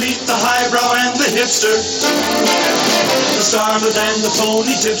 You'll meet the highbrow and the hipster, the starlet and the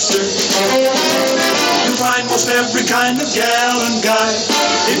phony tipster. You'll find most every kind of gal and guy,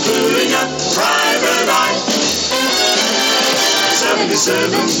 including a private eye.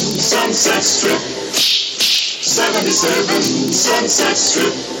 77 Sunset Strip. 77 Sunset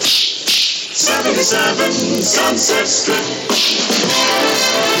Strip. 77 Sunset Strip.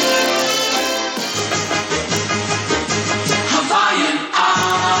 Hawaiian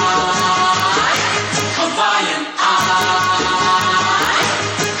eye, Hawaiian eye,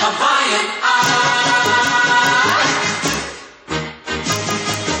 Hawaiian eye.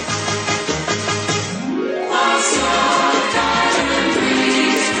 Lost your diamond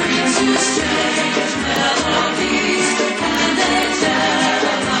dreams, dreams you strange melodies, and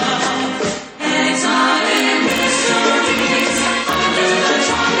angelic love, exotic mysteries under the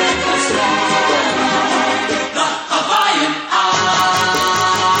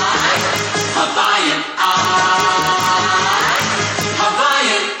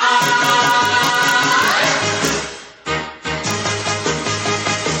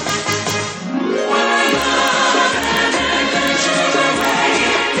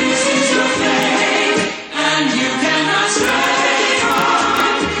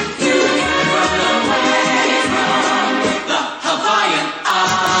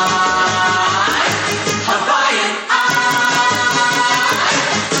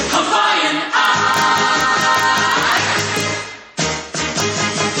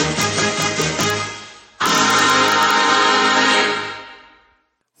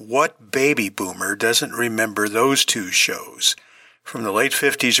What baby boomer doesn't remember those two shows? From the late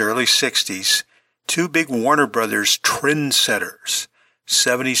 50s, early 60s, two big Warner Brothers trendsetters,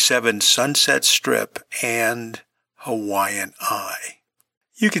 77 Sunset Strip and Hawaiian Eye.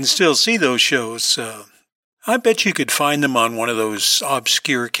 You can still see those shows. I bet you could find them on one of those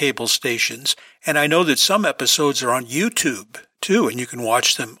obscure cable stations. And I know that some episodes are on YouTube, too, and you can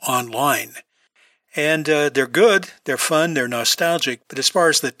watch them online. And they're good, they're fun, they're nostalgic, but as far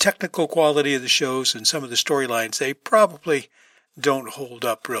as the technical quality of the shows and some of the storylines, they probably don't hold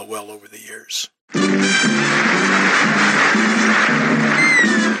up real well over the years.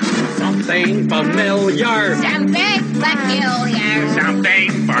 Something familiar. Something peculiar.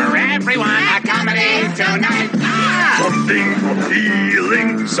 Something for everyone. A comedy tonight. Something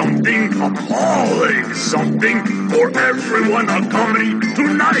appealing, something appalling, something for everyone. A comedy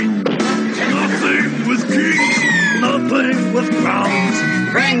tonight. Nothing with kings, nothing with crowns.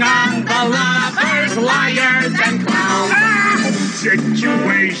 Bring on the lovers, liars, and clowns.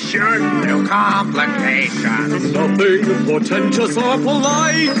 Situation, No complications. nothing portentous or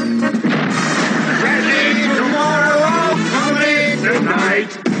polite. Ready tomorrow, comedy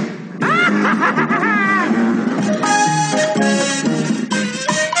Tonight.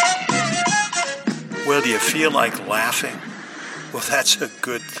 Well, do you feel like laughing? Well, that's a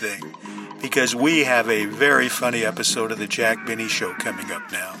good thing, because we have a very funny episode of The Jack Benny Show coming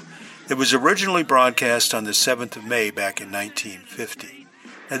up now. It was originally broadcast on the 7th of May back in 1950.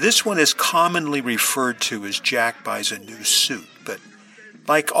 Now, this one is commonly referred to as Jack Buys a New Suit, but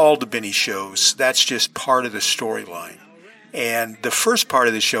like all the Benny shows, that's just part of the storyline. And the first part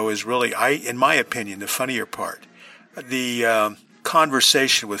of the show is really, in my opinion, the funnier part. The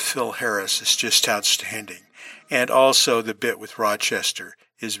conversation with Phil Harris is just outstanding. And also the bit with Rochester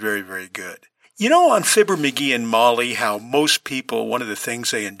is very, very good. You know, on Fibber, McGee, and Molly, how most people, one of the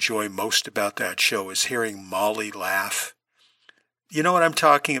things they enjoy most about that show is hearing Molly laugh. You know what I'm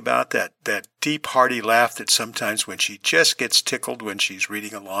talking about? That deep, hearty laugh that sometimes when she just gets tickled when she's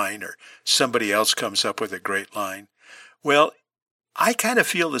reading a line or somebody else comes up with a great line. Well, I kind of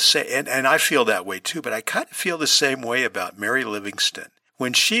feel the same, and I feel that way too, but I kind of feel the same way about Mary Livingstone.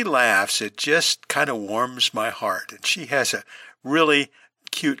 When she laughs, it just kind of warms my heart, and she has a really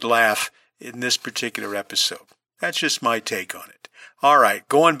cute laugh in this particular episode. That's just my take on it. All right,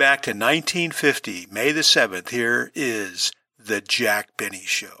 going back to 1950, May the 7th, here is The Jack Benny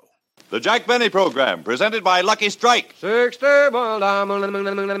Show. The Jack Benny Program, presented by Lucky Strike. The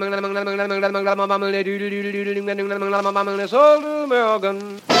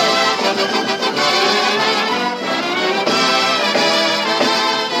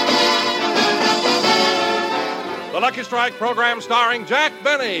Lucky Strike program starring Jack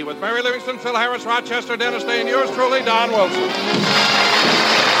Benny with Mary Livingstone, Phil Harris, Rochester, Dennis Day, and yours truly, Don Wilson.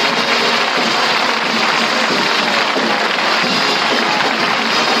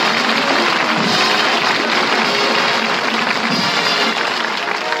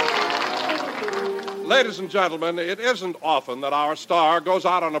 Ladies and gentlemen, it isn't often that our star goes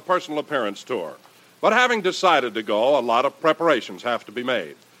out on a personal appearance tour. But having decided to go, a lot of preparations have to be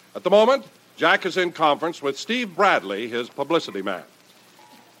made. At the moment, Jack is in conference with Steve Bradley, his publicity man.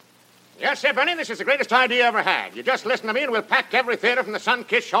 Yes, sir, Benny, this is the greatest idea you ever had. You just listen to me and we'll pack every theater from the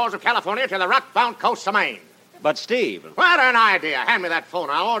sun-kissed shores of California to the rock-bound coasts of Maine. But, Steve... What an idea. Hand me that phone.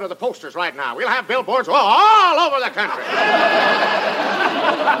 I'll order the posters right now. We'll have billboards all over the country.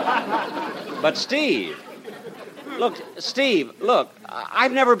 But, Steve... Look,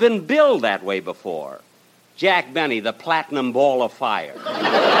 I've never been billed that way before. Jack Benny, the platinum ball of fire.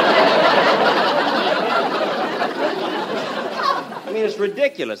 I mean, it's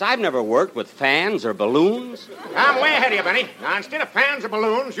ridiculous. I've never worked with fans or balloons. I'm way ahead of you, Benny. Now, instead of fans or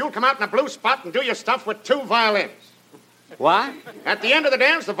balloons, you'll come out in a blue spot and do your stuff with 2 violins. What? At the end of the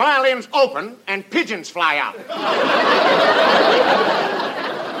dance, the violins open and pigeons fly out.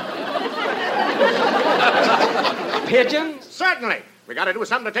 Pigeons? Certainly. We got to do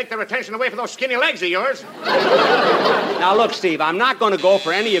something to take their attention away from those skinny legs of yours. Now, look, Steve, I'm not going to go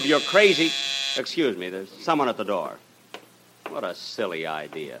for any of your crazy... Excuse me, there's someone at the door. What a silly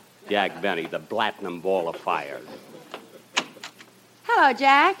idea. Jack Benny, the platinum ball of fire. Hello,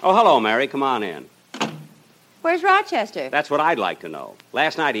 Jack. Oh, hello, Mary. Come on in. Where's Rochester? That's what I'd like to know.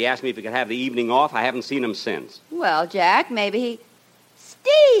 Last night he asked me if he could have the evening off. I haven't seen him since. Well, Jack, maybe he...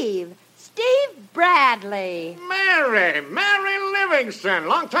 Steve Bradley. Mary Livingstone.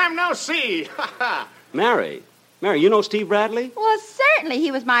 Long time no see. Mary, you know Steve Bradley? Well, certainly. He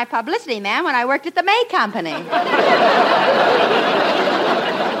was my publicity man when I worked at the May Company.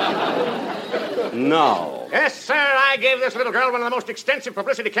 No. Yes, sir, I gave this little girl one of the most extensive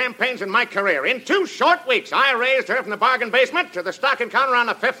publicity campaigns in my career. In 2 short weeks, I raised her from the bargain basement to the stocking counter on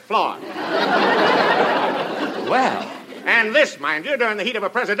the 5th floor. Well. And this, mind you, during the heat of a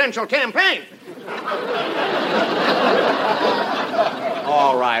presidential campaign.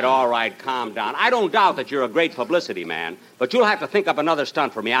 All right, calm down. I don't doubt that you're a great publicity man, but you'll have to think up another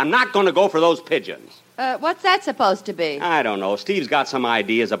stunt for me. I'm not going to go for those pigeons. What's that supposed to be? I don't know. Steve's got some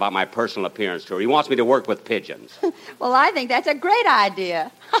ideas about my personal appearance tour. He wants me to work with pigeons. Well, I think that's a great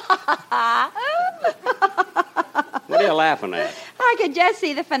idea. What are you laughing at? I could just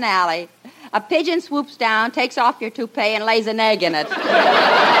see the finale. A pigeon swoops down, takes off your toupee, and lays an egg in it.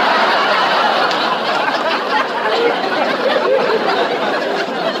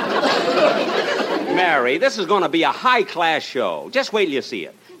 Mary, this is going to be a high-class show. Just wait till you see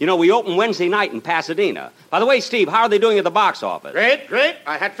it. You know, we open Wednesday night in Pasadena. By the way, Steve, how are they doing at the box office? Great.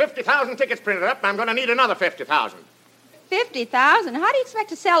 I had 50,000 tickets printed up. I'm going to need another 50,000. 50,000? How do you expect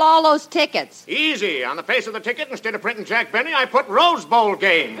to sell all those tickets? Easy. On the face of the ticket, instead of printing Jack Benny, I put Rose Bowl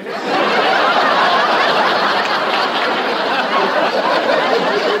game.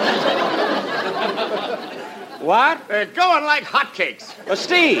 What? They're going like hotcakes.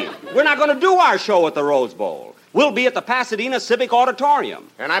 Steve, we're not going to do our show at the Rose Bowl. We'll be at the Pasadena Civic Auditorium.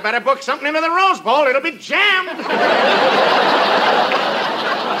 And I better book something into the Rose Bowl. It'll be jammed.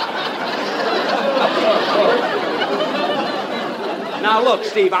 Now, look,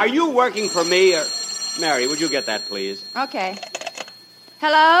 Steve, are you working for me or... Mary, would you get that, please? Okay.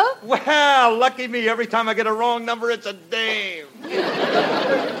 Hello? Well, lucky me. Every time I get a wrong number, it's a dame.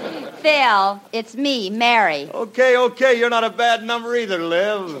 Phil, it's me, Mary. Okay. You're not a bad number either,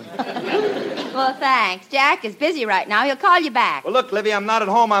 Liv. Well, thanks. Jack is busy right now. He'll call you back. Well, look, Livy, I'm not at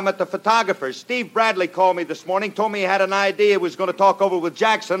home. I'm at the photographer's. Steve Bradley called me this morning, told me he had an idea he was going to talk over with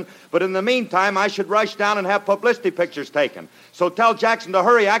Jackson, but in the meantime, I should rush down and have publicity pictures taken. So tell Jackson to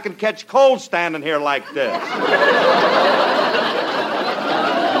hurry. I can catch cold standing here like this.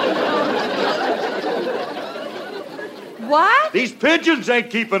 What? These pigeons ain't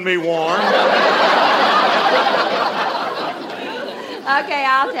keeping me warm. Okay,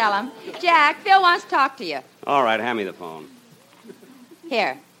 I'll tell him. Jack, Phil wants to talk to you. All right, hand me the phone.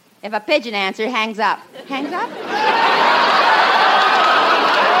 Here. If a pigeon answers, hangs up. Hangs up?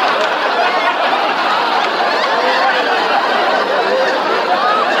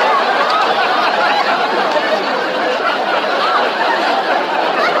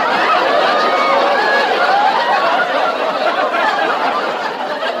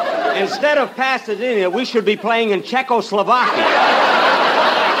 Instead of Pasadena, we should be playing in Czechoslovakia.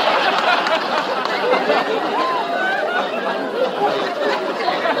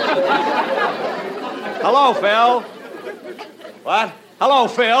 Hello, Phil. What? Hello,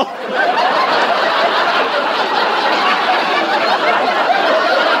 Phil.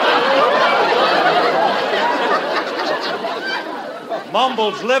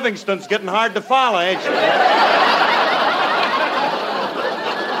 Mumbles Livingston's getting hard to follow, ain't you?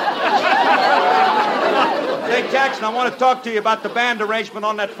 Hey, Jackson, I want to talk to you about the band arrangement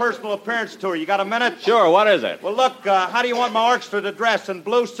on that personal appearance tour. You got a minute? Sure, what is it? Well, look, how do you want my orchestra to dress, in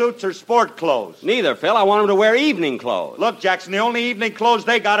blue suits or sport clothes? Neither, Phil. I want them to wear evening clothes. Look, Jackson, the only evening clothes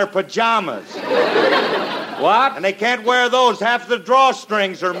they got are pajamas. What? And they can't wear those. Half the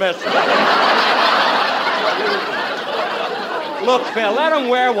drawstrings are missing. Look, Phil, let them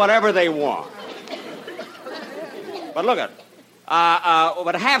wear whatever they want. But look at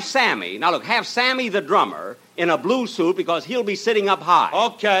but have Sammy, now look, have Sammy the drummer in a blue suit because he'll be sitting up high.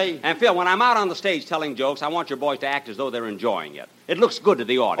 Okay. And Phil, when I'm out on the stage telling jokes, I want your boys to act as though they're enjoying it. It looks good to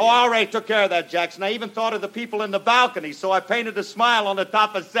the audience. Oh, all right, took care of that, Jackson. I even thought of the people in the balcony, so I painted a smile on the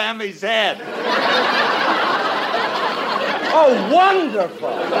top of Sammy's head. Oh, wonderful.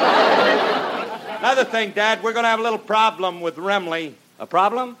 Another thing, Dad, we're going to have a little problem with Remley. A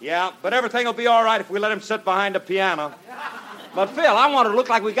problem? Yeah, but everything will be all right if we let him sit behind the piano. But, Phil, I want it to look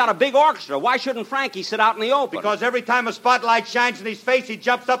like we got a big orchestra. Why shouldn't Frankie sit out in the open? Because every time a spotlight shines in his face, he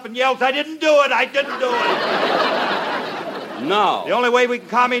jumps up and yells, I didn't do it, I didn't do it. No. The only way we can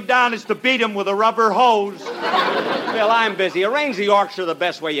calm him down is to beat him with a rubber hose. Phil, I'm busy. Arrange the orchestra the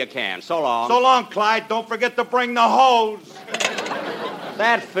best way you can. So long. So long, Clyde. Don't forget to bring the hose.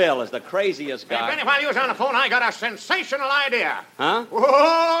 That Phil is the craziest guy. Hey, Benny, while you was on the phone, I got a sensational idea. Huh?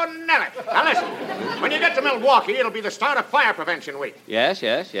 Oh, Nelly. Now, listen. When you get to Milwaukee, it'll be the start of Fire Prevention Week. Yes.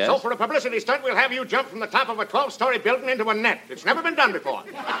 So for a publicity stunt, we'll have you jump from the top of a 12-story building into a net. It's never been done before.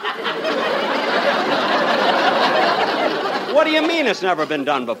 What do you mean it's never been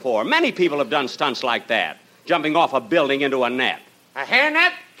done before? Many people have done stunts like that, jumping off a building into a net. A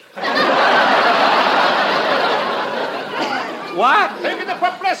hairnet? What? Think of the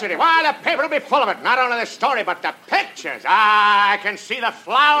publicity. Why, the paper will be full of it. Not only the story, but the pictures. I can see the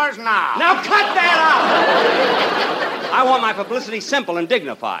flowers now. Now cut that out! I want my publicity simple and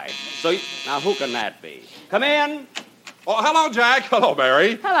dignified. Now who can that be? Come in. Oh, hello, Jack. Hello,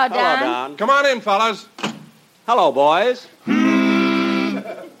 Mary. Hello, Don. Hello, Don. Come on in, fellas. Hello, boys.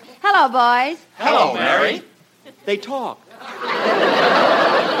 Hello, boys. Hello, Mary. They talked.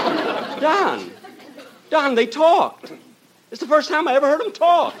 Don, they talked. It's the first time I ever heard them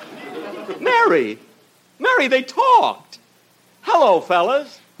talk. Mary, they talked. Hello,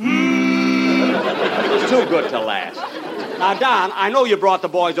 fellas. It was too good to last. Now, Don, I know you brought the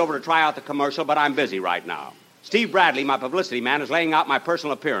boys over to try out the commercial, but I'm busy right now. Steve Bradley, my publicity man, is laying out my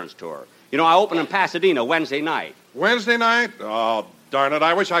personal appearance tour. You know, I open in Pasadena Wednesday night. Wednesday night? Oh, darn it.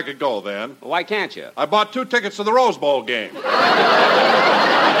 I wish I could go then. Why can't you? I bought 2 tickets to the Rose Bowl game.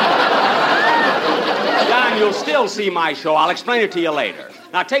 Don, you'll still see my show. I'll explain it to you later.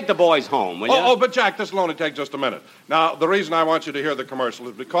 Now, take the boys home, will you? Oh, but Jack, this will only take just a minute. Now, the reason I want you to hear the commercial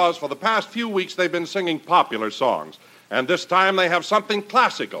is because for the past few weeks they've been singing popular songs. And this time they have something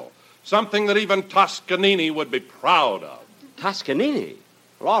classical. Something that even Toscanini would be proud of. Toscanini?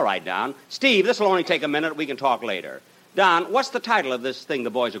 Well, all right, Don. Steve, this will only take a minute. We can talk later. Don, what's the title of this thing the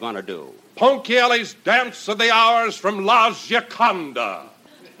boys are going to do? Ponchielli's Dance of the Hours from La Gioconda.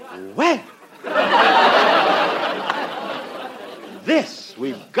 Well, this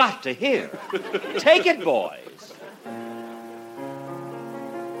we've got to hear. Take it, boys.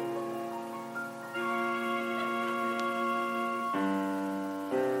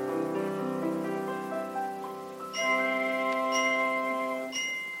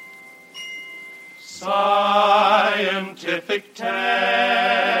 Scientific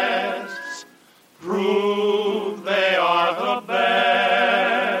tests prove they are the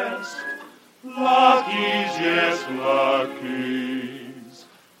best. Lucky's, yes, Lucky's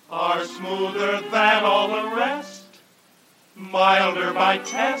are smoother than all the rest, milder by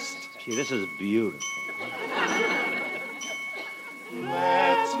test. Gee, this is beautiful.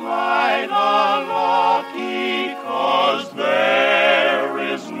 Let's ride a Lucky, 'cause there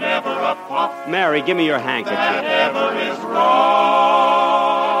is never a puff Mary, give me your handkerchief. that ever is wrong.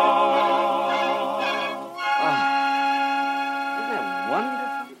 Isn't that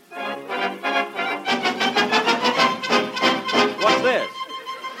wonderful? What's this?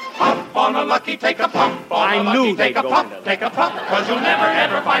 Puff on a Lucky, take a puff. On I a knew Lucky, take they'd a go puff. into that. Take a puff, 'cause you'll never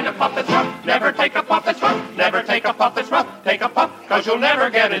ever find a puff that's rough. Never take a puff that's rough. Never take a puff that's rough. Take a puff, 'cause you'll never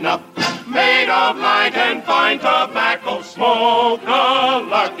get enough. Made of light and fine tobacco, smoke a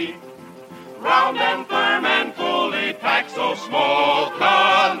Lucky. Round and firm and fully packed, so smoke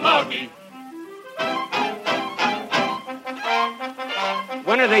a Lucky.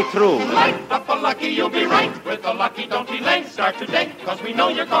 When are they through? Light up a Lucky, you'll be right. With a Lucky, don't delay. Start today, 'cause we know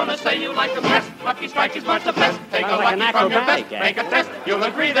you're gonna say you like them best. Lucky Strike is much the best. Take Sounds a like Lucky an from your acrobatic best. act. Make a test. You'll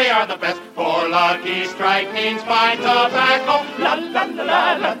agree they are the best. For Lucky Strike means fine tobacco. La la la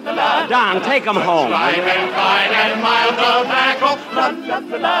la la la la. Don, take them home. Light and fine and mild tobacco. La la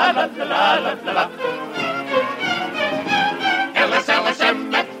la la la la la la la.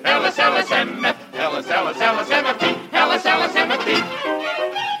 LSLSMF, LSLSMF, LSLSLSMFT, LSLSMFT.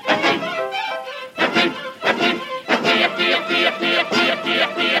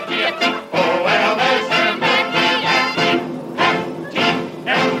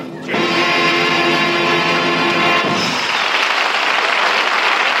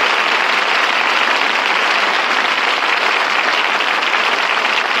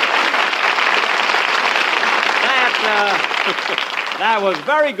 That was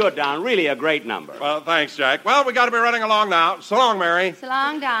very good, Don. Really a great number. Well, thanks, Jack. Well, we got to be running along now. So long, Mary. So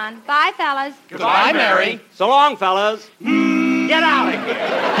long, Don. Bye, fellas. Goodbye, Mary. So long, fellas. Get out of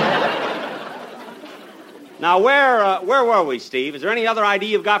here. Now, where were we, Steve? Is there any other idea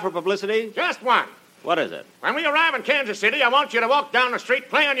you've got for publicity? Just one. What is it? When we arrive in Kansas City, I want you to walk down the street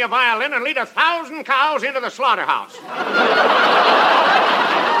playing your violin and lead 1,000 cows into the slaughterhouse.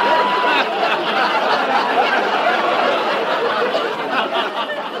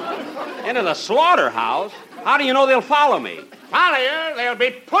 Into the slaughterhouse? How do you know they'll follow me? Follow you? They'll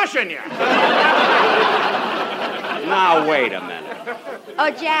be pushing you. Now, wait a minute. Oh,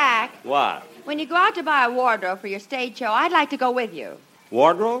 Jack, What? when you go out to buy a wardrobe for your stage show, I'd like to go with you.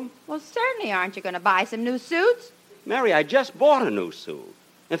 Wardrobe? Well, certainly aren't you going to buy some new suits? Mary, I just bought a new suit.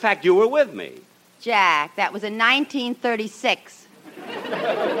 In fact, you were with me. Jack, that was in 1936.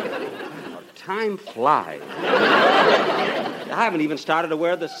 Time flies. I haven't even started to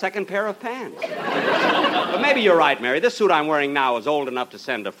wear the second pair of pants. But maybe you're right, Mary. This suit I'm wearing now is old enough to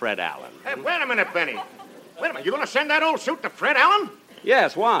send to Fred Allen. Hey, wait a minute, Benny. Wait a minute, you going to send that old suit to Fred Allen?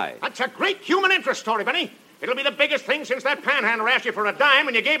 Yes, why? That's a great human interest story, Benny. It'll be the biggest thing since that panhandler asked you for a dime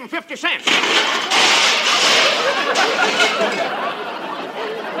and you gave him 50 cents.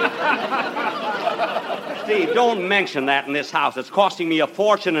 Steve, don't mention that in this house. It's costing me a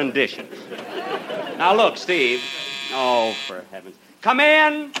fortune in dishes. Now, look, Steve. Oh, for heaven's... Come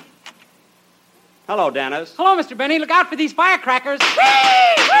in. Hello, Dennis. Hello, Mr. Benny. Look out for these firecrackers.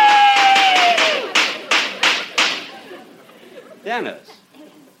 Dennis.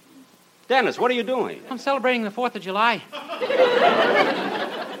 Dennis, what are you doing? I'm celebrating the 4th of July.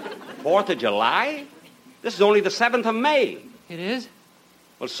 4th of July? This is only the 7th of May. It is?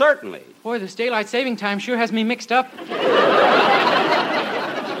 Well, certainly. Boy, this daylight saving time sure has me mixed up.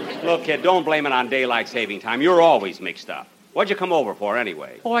 Look, kid, don't blame it on daylight saving time. You're always mixed up. What'd you come over for,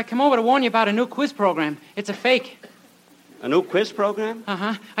 anyway? Oh, I come over to warn you about a new quiz program. It's a fake. A new quiz program?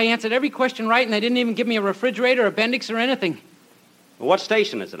 Uh-huh. I answered every question right, and they didn't even give me a refrigerator, appendix, or anything. Well, what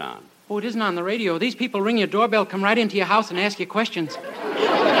station is it on? Oh, it isn't on the radio. These people ring your doorbell, come right into your house, and ask you questions.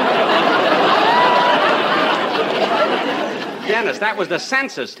 Dennis, that was the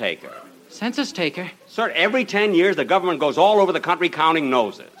census taker. Census taker? Sir, every 10 years, the government goes all over the country counting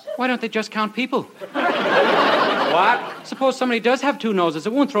noses. Why don't they just count people? What? Suppose somebody does have 2 noses.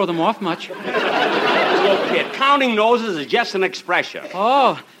 It won't throw them off much. Look, kid, counting noses is just an expression.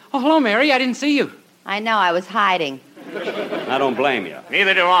 Oh, hello, Mary. I didn't see you. I know, I was hiding. I don't blame you.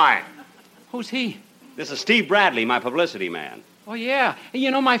 Neither do I. Who's he? This is Steve Bradley, my publicity man. Oh, yeah. You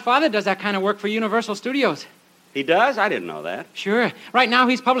know, my father does that kind of work for Universal Studios. He does? I didn't know that. Sure. Right now,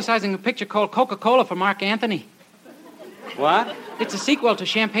 he's publicizing a picture called Coca-Cola for Mark Anthony. What? It's a sequel to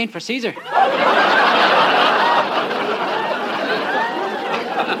Champagne for Caesar.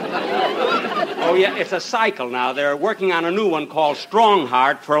 Oh, yeah, it's a cycle now. They're working on a new one called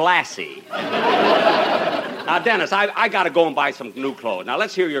Strongheart for Lassie. Now, Dennis, I got to go and buy some new clothes. Now,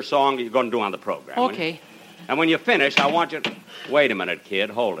 let's hear your song you're going to do on the program. Okay. And when you finish, I want you to... Wait a minute, kid.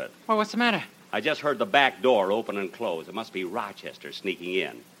 Hold it. Well, what's the matter? I just heard the back door open and close. It must be Rochester sneaking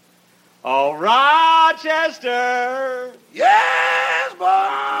in. Oh, Rochester! Yes,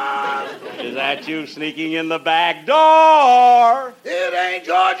 boss! Is that you sneaking in the back door? It ain't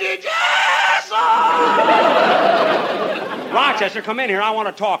Georgie Jackson! Rochester, come in here. I want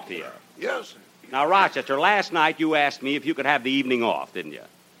to talk to you. Yes, sir. Now, Rochester, last night you asked me if you could have the evening off, didn't you?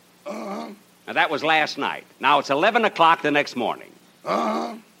 Uh-huh. Now, that was last night. Now, it's 11 o'clock the next morning.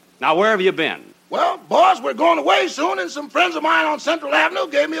 Uh-huh. Now, where have you been? Well, boss, we're going away soon, and some friends of mine on Central Avenue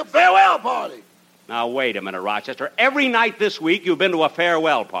gave me a farewell party. Now, wait a minute, Rochester. Every night this week you've been to a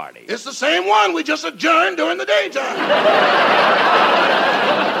farewell party. It's the same one. We just adjourned during the daytime.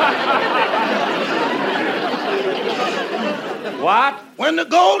 What? When the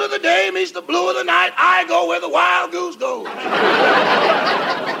gold of the day meets the blue of the night, I go where the wild goose goes.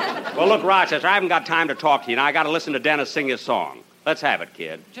 Well, look, Rochester, I haven't got time to talk to you. Now, I got to listen to Dennis sing his song. Let's have it,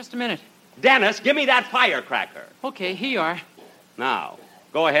 kid. Just a minute. Dennis, give me that firecracker. Okay, here you are. Now,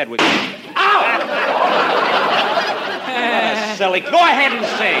 go ahead with... Ow! Silly. Go ahead and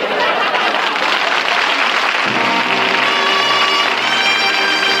sing.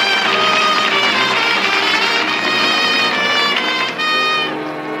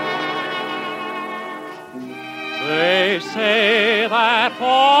 They say that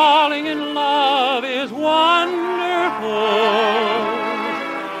falling in love is wonderful.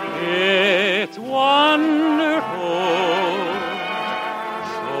 It's wonderful.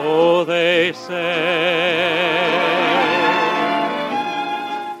 So they say.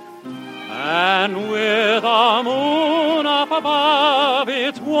 And with a moon up above,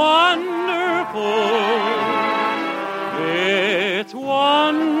 it's wonderful. It's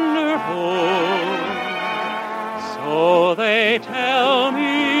wonderful. So they tell me.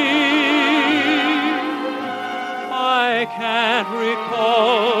 I can't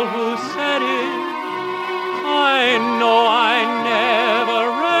recall who said it. I know I never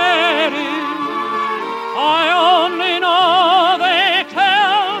read it. I only know they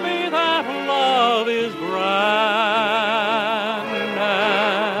tell me that love is grand.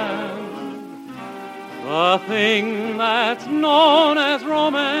 And the thing that's known as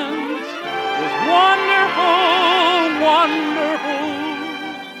romance is wonderful, wonderful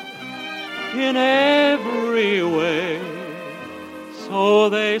in every way, so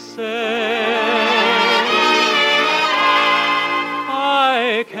they say.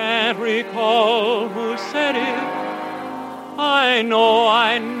 I can't recall who said it. I know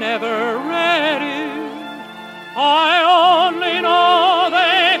I never read it. I only know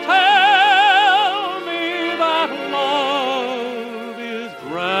they tell me that love is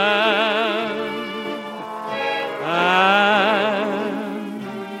grand.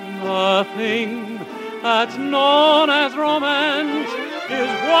 The thing that's known as romance is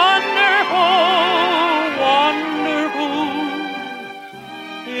wonderful, wonderful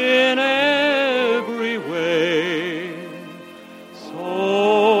in every way.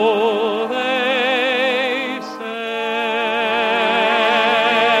 So they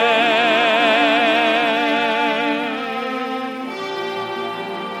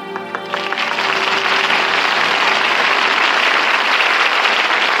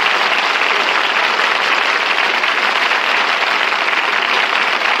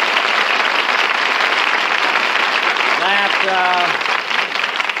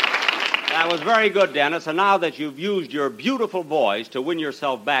That was very good, Dennis. And now that you've used your beautiful voice to win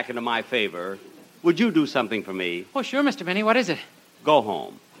yourself back into my favor, would you do something for me? Oh, sure, Mr. Benny. What is it? Go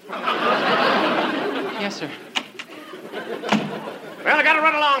home. Yes, sir. Well, I gotta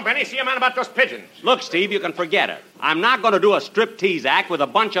run along, Benny. See a man about those pigeons. Look, Steve, you can forget it. I'm not going to do a striptease act with a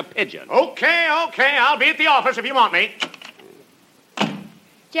bunch of pigeons. Okay. I'll be at the office if you want me.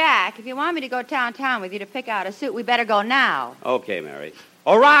 Jack, if you want me to go downtown with you to pick out a suit, we better go now. Okay, Mary.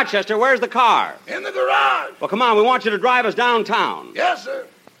 Oh, Rochester, where's the car? In the garage. Well, come on, we want you to drive us downtown. Yes, sir.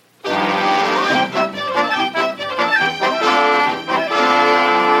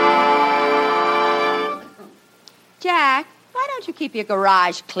 Jack, why don't you keep your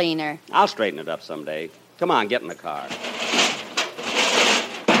garage cleaner? I'll straighten it up someday. Come on, get in the car.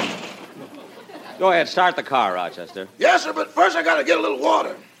 Go ahead, start the car, Rochester. Yes, sir, but first I gotta get a little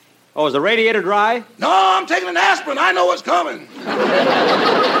water. Oh, is the radiator dry? No, I'm taking an aspirin. I know what's coming.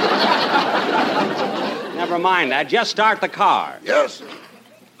 Never mind that. Just start the car. Yes, sir.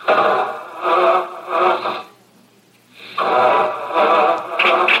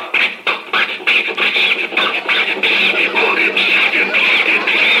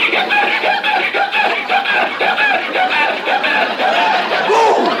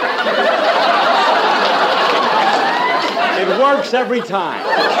 It works every time.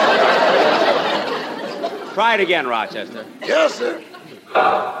 Try it again, Rochester. Yes, sir.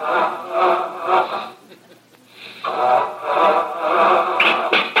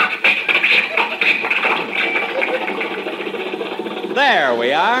 There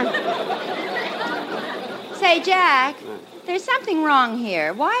we are. Say, Jack, there's something wrong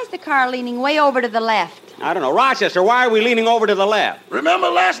here. Why is the car leaning way over to the left? I don't know. Rochester, why are we leaning over to the left? Remember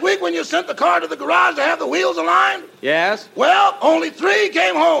last week when you sent the car to the garage to have the wheels aligned? Yes? Well, only 3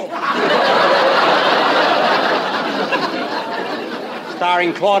 came home.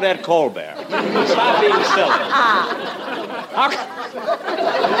 Starring Claudette Colbert. Stop being silly.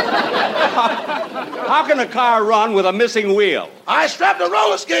 How can a car run with a missing wheel? I strapped a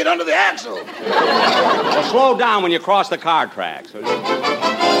roller skate under the axle. Well, slow down when you cross the car tracks.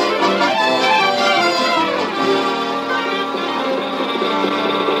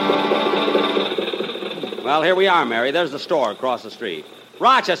 Well, here we are, Mary. There's the store across the street.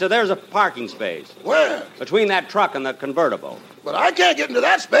 Rochester, there's a parking space. Where? Between that truck and the convertible. But I can't get into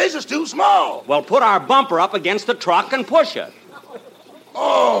that space. It's too small. Well, put our bumper up against the truck and push it.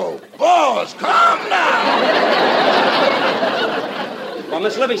 Oh, boss, come now. Well,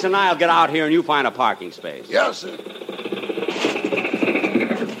 Miss Livingston and I'll get out here and you find a parking space. Yes, sir.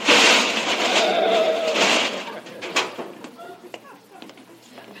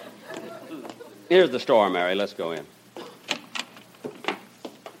 Here's the store, Mary. Let's go in.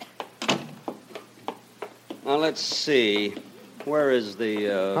 Now, let's see. Where is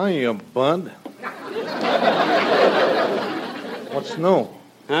the, Hiya, bud. What's new?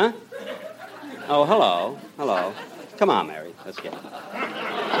 Huh? Oh, hello. Hello. Come on, Mary. Let's get it.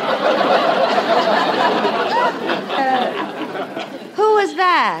 Who was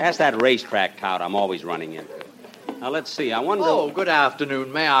that? That's that racetrack tout I'm always running into. Now, let's see. I wonder... Oh, good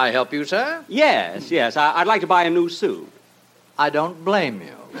afternoon. May I help you, sir? Yes. I'd like to buy a new suit. I don't blame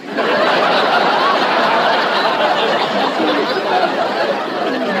you.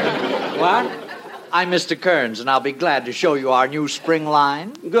 What? I'm Mr. Kearns, and I'll be glad to show you our new spring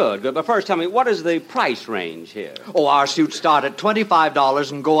line. Good. But first, tell me, what is the price range here? Oh, our suits start at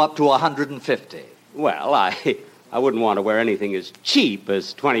 $25 and go up to $150. Well, I wouldn't want to wear anything as cheap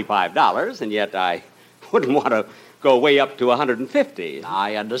as $25, and yet I wouldn't want to go way up to $150.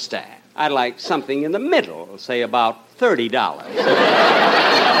 I understand. I'd like something in the middle, say about $30.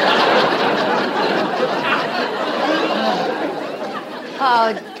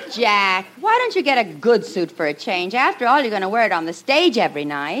 Oh, Jack, why don't you get a good suit for a change? After all, you're going to wear it on the stage every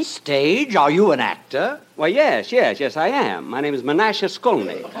night. Stage? Are you an actor? Well, yes, I am. My name is Menashe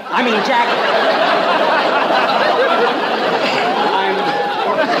Skolny. I mean, Jack...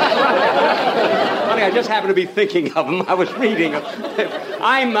 funny. I just happened to be thinking of him. I was reading.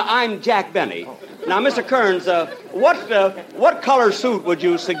 I'm Jack Benny. Now, Mr. Kearns, what color suit would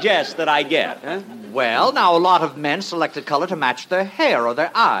you suggest that I get? Huh? Well, now, a lot of men select a color to match their hair or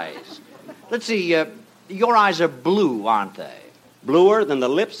their eyes. Let's see, your eyes are blue, aren't they? Bluer than the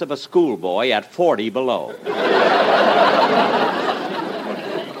lips of a schoolboy at 40 below.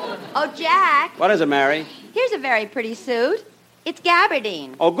 Oh, Jack. What is it, Mary? Here's a very pretty suit. It's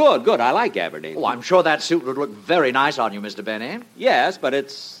gabardine. Oh, good. I like gabardine. Oh, I'm sure that suit would look very nice on you, Mr. Benny. Yes, but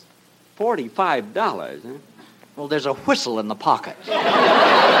it's $45, huh? Well, there's a whistle in the pocket. Well,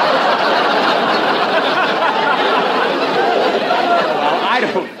 I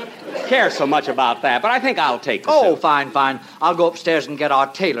don't care so much about that, but I think I'll take the suit. Fine. I'll go upstairs and get our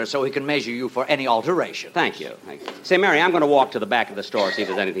tailor so he can measure you for any alteration. Thank you. Say, Mary, I'm going to walk to the back of the store, see if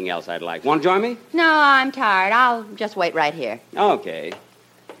there's anything else I'd like. Want to join me? No, I'm tired. I'll just wait right here. Okay.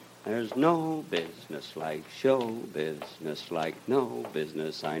 There's no business like show business, like no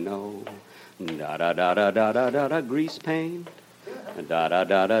business I know. Da-da-da-da-da-da-da, grease paint.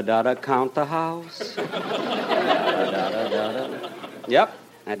 Da-da-da-da-da-da, count the house. Da-da-da-da-da. Yep,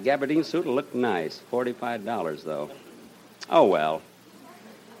 that gabardine suit will look nice. $45, though. Oh, well.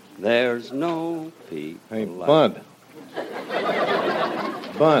 There's no people. Hey, Bud.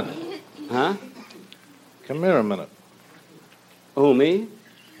 Bud. Huh? Come here a minute. Who, me?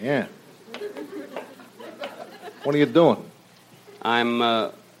 Yeah. What are you doing? I'm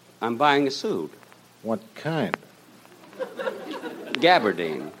buying a suit. What kind?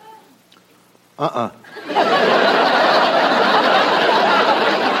 Gabardine.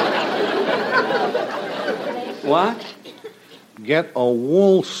 What? Get a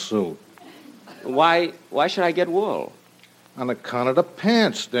wool suit. Why should I get wool? On account of the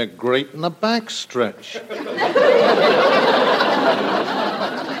pants. They're great in the back stretch.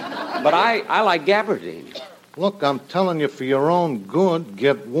 But I like gabardine. Look, I'm telling you, for your own good,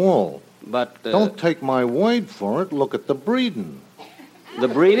 get wool. But... Don't take my word for it. Look at the breeding. The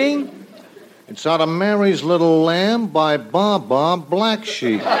breeding? It's out of Mary's Little Lamb by Baba Black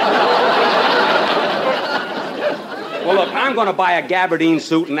Sheep. Well, look, I'm going to buy a gabardine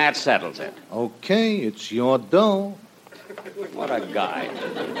suit, and that settles it. Okay, it's your dough. What a guy.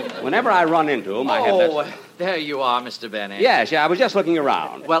 Whenever I run into him, I have that... There you are, Mr. Benny. Yes, I was just looking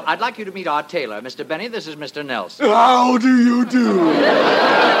around. Well, I'd like you to meet our tailor. Mr. Benny, this is Mr. Nelson. How do you do?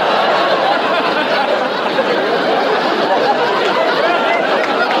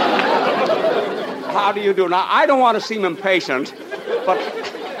 How do you do? Now, I don't want to seem impatient, but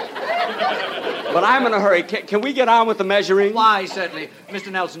I'm in a hurry. Can we get on with the measuring? Why, certainly.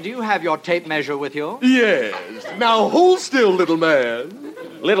 Mr. Nelson, do you have your tape measure with you? Yes. Now, hold still, little man.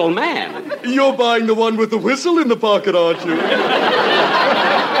 Little man? You're buying the one with the whistle in the pocket, aren't you? Look,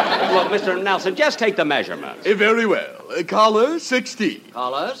 Mr. Nelson, just take the measurements. Very well. Collar, 16.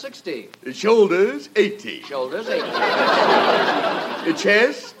 Collar, 16. Shoulders, 18. Shoulders, 18.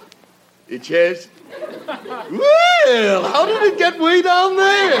 Chest. Well, how did it get way down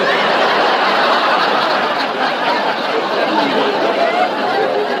there?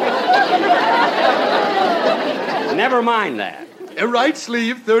 Never mind that. Right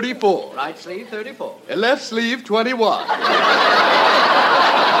sleeve, 34. Right sleeve, 34. Left sleeve, 21.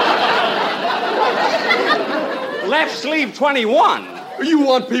 Left sleeve, 21. You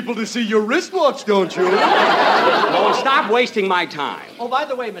want people to see your wristwatch, don't you? Well, stop wasting my time. Oh, by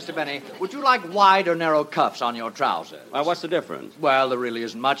the way, Mr. Benny, would you like wide or narrow cuffs on your trousers? What's the difference? Well, there really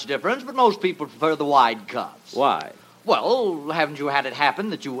isn't much difference, but most people prefer the wide cuffs. Why? Well, haven't you had it happen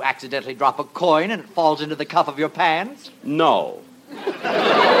that you accidentally drop a coin and it falls into the cuff of your pants? No.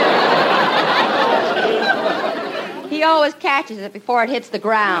 He always catches it before it hits the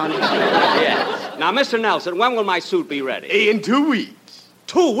ground. Yes. Now, Mr. Nelson, when will my suit be ready? In 2 weeks.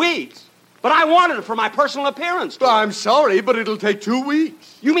 2 weeks? But I wanted it for my personal appearance. I'm sorry, but it'll take 2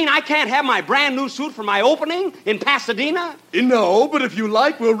 weeks. You mean I can't have my brand new suit for my opening in Pasadena? No, but if you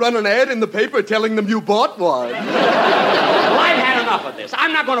like, we'll run an ad in the paper telling them you bought one. Well, I've had enough of this.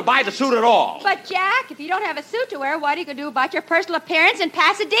 I'm not going to buy the suit at all. But, Jack, if you don't have a suit to wear, what are you going to do about your personal appearance in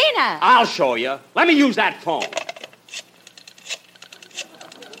Pasadena? I'll show you. Let me use that phone.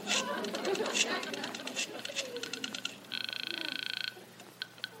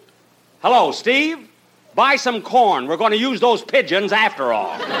 Hello, Steve. Buy some corn. We're going to use those pigeons after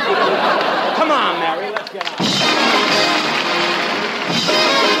all. Come on, Mary. Let's get on.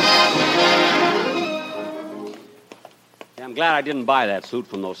 I'm glad I didn't buy that suit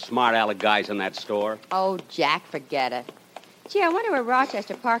from those smart aleck guys in that store. Oh, Jack, forget it. Gee, I wonder where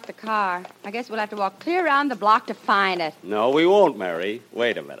Rochester parked the car. I guess we'll have to walk clear around the block to find it. No, we won't, Mary.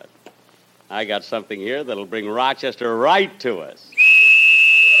 Wait a minute. I got something here that'll bring Rochester right to us.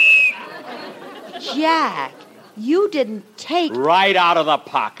 Jack, you didn't take... Right out of the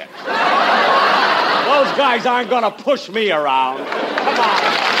pocket. Those guys aren't going to push me around. Come on.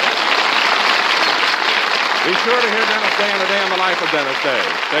 Be sure to hear Dennis Day and A Day in the Life of Dennis Day.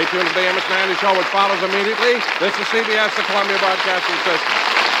 Stay tuned to the Amos Mandy Show, which follows immediately. This is CBS, the Columbia Broadcasting System.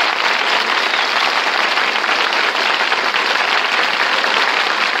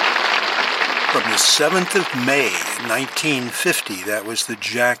 From the 7th of May, 1950, that was the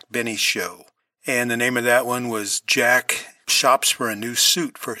Jack Benny Show. And the name of that one was Jack Shops for a New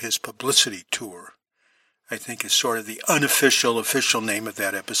Suit for his publicity tour. I think is sort of the unofficial, official name of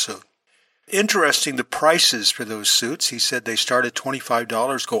that episode. Interesting, the prices for those suits. He said they start at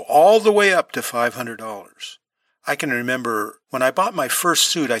 $25, go all the way up to $500. I can remember when I bought my first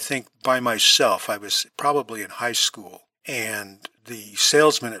suit, I think by myself, I was probably in high school, and the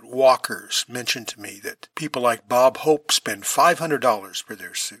salesman at Walker's mentioned to me that people like Bob Hope spend $500 for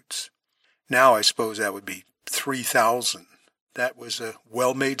their suits. Now I suppose that would be $3,000. That was a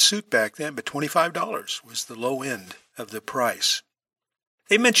well-made suit back then, but $25 was the low end of the price.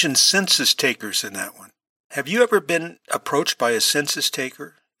 They mentioned census takers in that one. Have you ever been approached by a census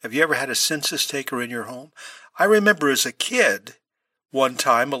taker? Have you ever had a census taker in your home? I remember as a kid, one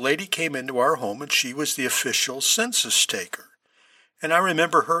time a lady came into our home and she was the official census taker. And I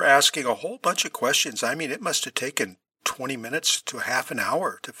remember her asking a whole bunch of questions. I mean, it must have taken 20 minutes to half an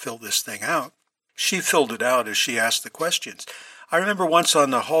hour to fill this thing out. She filled it out as she asked the questions. I remember once on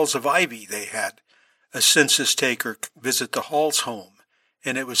the Halls of Ivy, they had a census taker visit the Halls home,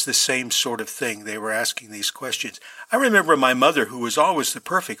 and it was the same sort of thing. They were asking these questions. I remember my mother, who was always the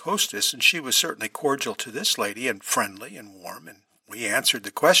perfect hostess, and she was certainly cordial to this lady and friendly and warm, and we answered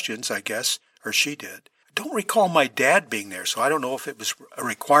the questions, I guess, or she did. I don't recall my dad being there, so I don't know if it was a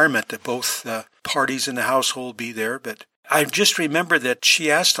requirement that both parties in the household be there, but I just remember that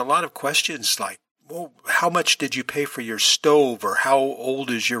she asked a lot of questions like, well, how much did you pay for your stove, or how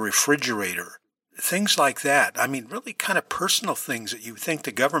old is your refrigerator? Things like that. I mean, really kind of personal things that you think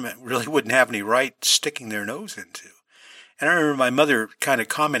the government really wouldn't have any right sticking their nose into. And I remember my mother kind of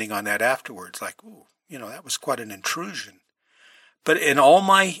commenting on that afterwards, like, ooh, that was quite an intrusion. But in all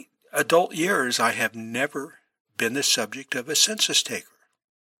my adult years, I have never been the subject of a census taker.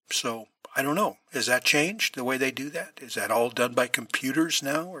 So, I don't know. Has that changed, the way they do that? Is that all done by computers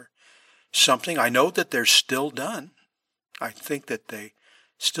now or something? I know that they're still done. I think that they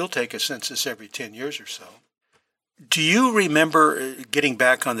still take a census every 10 years or so. Do you remember, getting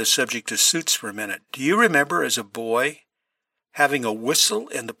back on the subject of suits for a minute, do you remember as a boy having a whistle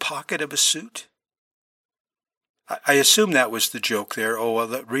in the pocket of a suit? I assume that was the joke there. Oh, well,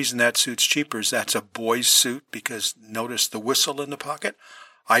 the reason that suit's cheaper is that's a boy's suit because notice the whistle in the pocket?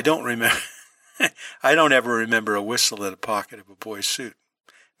 I don't remember. I don't ever remember a whistle in the pocket of a boy's suit.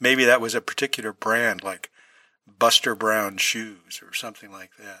 Maybe that was a particular brand like Buster Brown shoes or something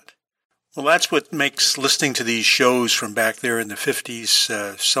like that. Well, that's what makes listening to these shows from back there in the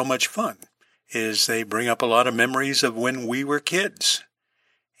 50s so much fun, is they bring up a lot of memories of when we were kids.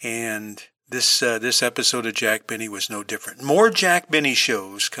 And this episode of Jack Benny was no different. More Jack Benny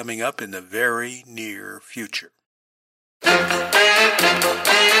shows coming up in the very near future.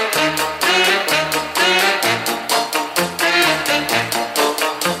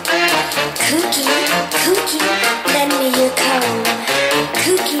 Cookie, lend me your comb.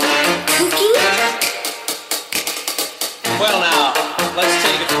 Cookie. Well now, let's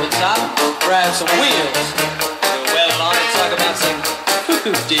take it from the top, grab some wheels. Well on and talk about some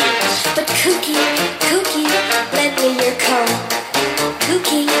cuckoo deals. But Cookie, lend me your comb.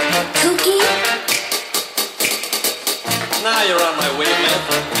 Cookie. Now you're on my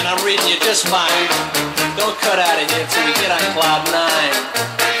wavelength, and I'm reading you just fine. Don't cut out of here till we get on cloud 9.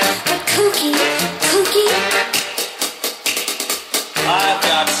 But Cookie, I've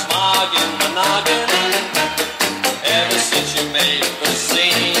got smog in my noggin ever since you made the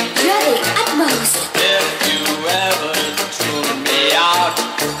scene. You're the utmost. If you ever tune me out,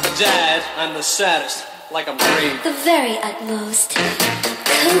 Dad, I'm the saddest, like I'm green. The very utmost.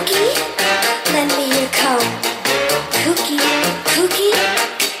 Cookie, lend me your comb. Cookie.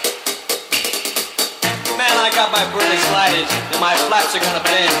 Man, I got my burners lighted, and my flaps are gonna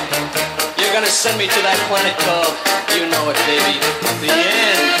bend. You're gonna send me to that planet called, you know it, baby, the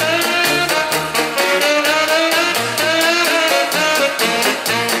end.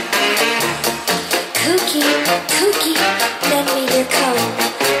 Cookie, lend me your comb.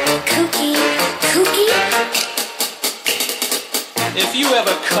 Cookie. If you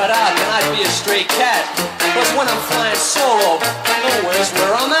ever cut out, then I'd be a stray cat. Plus when I'm flying solo, nowhere's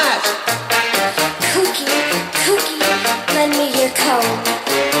where I'm at.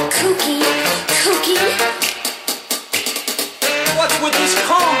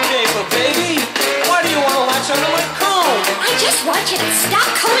 Just watch it. Stop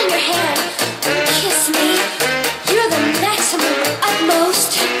combing your hair. Kiss me. You're the maximum,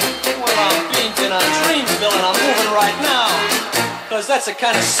 utmost. Well, I'm being on Dreamville and I'm moving right now. Because that's the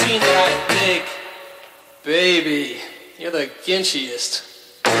kind of scene that I dig. Baby, you're the ginchiest.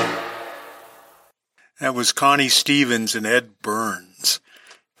 That was Connie Stevens and Ed Burns.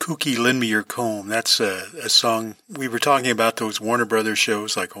 Kooky, Lend Me Your Comb. That's a song. We were talking about those Warner Brothers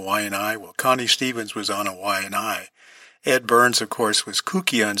shows like Hawaiian Eye. Well, Connie Stevens was on Hawaiian Eye. Ed Burns, of course, was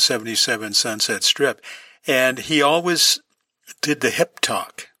Kooky on 77 Sunset Strip. And he always did the hip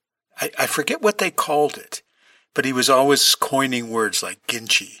talk. I forget what they called it, but he was always coining words like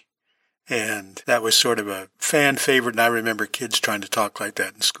Ginchi. And that was sort of a fan favorite, and I remember kids trying to talk like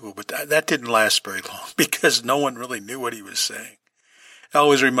that in school. But that didn't last very long because no one really knew what he was saying. It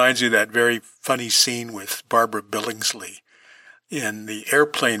always reminds you of that very funny scene with Barbara Billingsley in the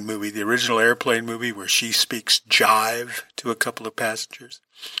Airplane movie, the original Airplane movie, where she speaks jive to a couple of passengers.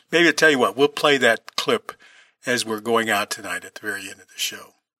 Maybe I'll tell you what, we'll play that clip as we're going out tonight at the very end of the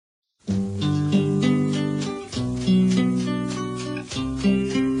show.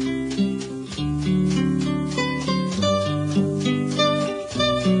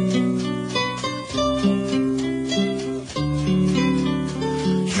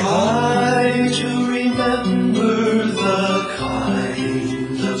 Try to remember the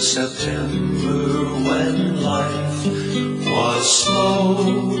kind of September when life was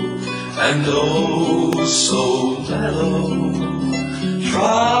slow and oh so mellow.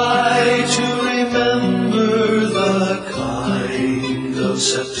 Try to remember the kind of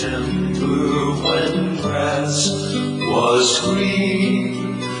September when grass was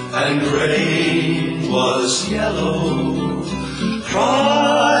green and rain was yellow.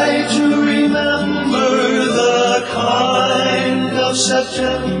 Try to remember the kind of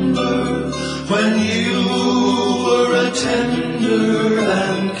September when you were a tender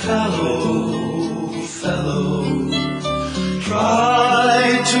and callow fellow.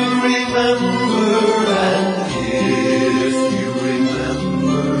 Try to remember, and if you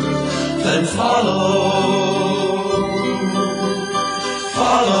remember, then follow.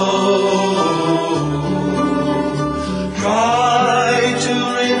 Try to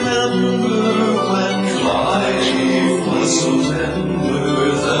remember when life was so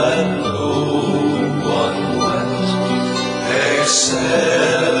tender that no one went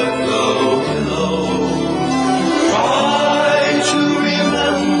except the willow. Try to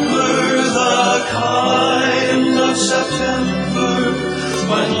remember the kind of September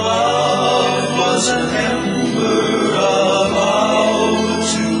when love was an ember about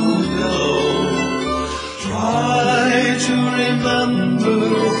to glow. Try to remember,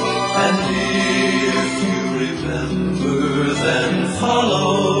 and if you remember, then follow.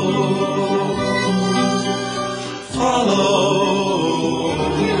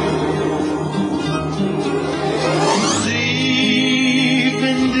 Deep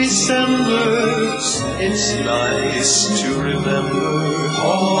in December, it's nice to remember,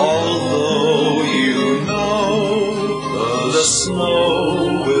 although you know the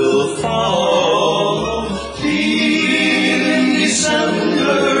snow will fall. Deep in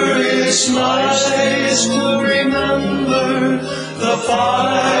December, it's nice to remember the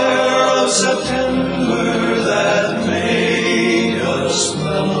fire of September that made us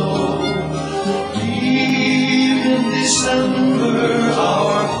mellow. Deep in December,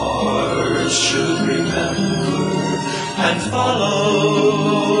 our hearts should remember and follow.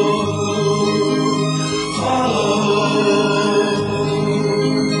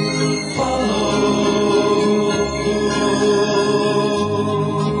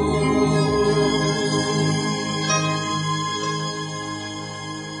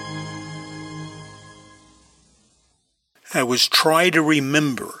 That was Try to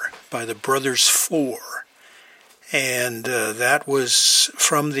Remember by the Brothers Four. And that was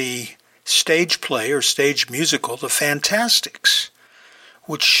from the stage play or stage musical, The Fantastics,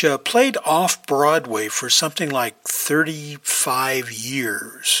 which played off-Broadway for something like 35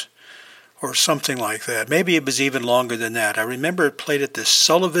 years or something like that. Maybe it was even longer than that. I remember it played at the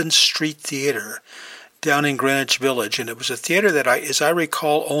Sullivan Street Theater down in Greenwich Village, and it was a theater that, as I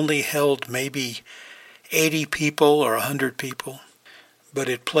recall, only held maybe 80 people or 100 people. But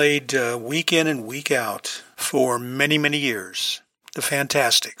it played week in and week out for many, many years. The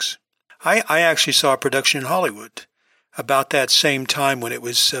Fantastics. I actually saw a production in Hollywood about that same time when it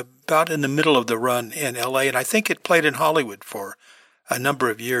was about in the middle of the run in L.A., and I think it played in Hollywood for a number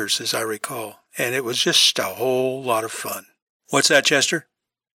of years, as I recall. And it was just a whole lot of fun. What's that, Chester?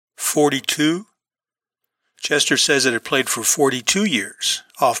 42? Chester says that it played for 42 years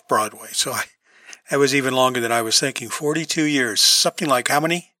off-Broadway, so That was even longer than I was thinking. 42 years. Something like how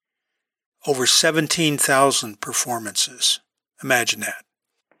many? Over 17,000 performances. Imagine that.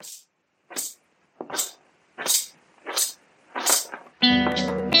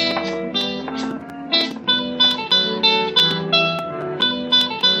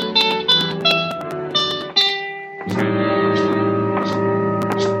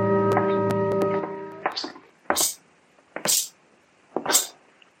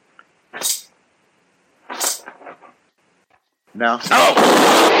 Now.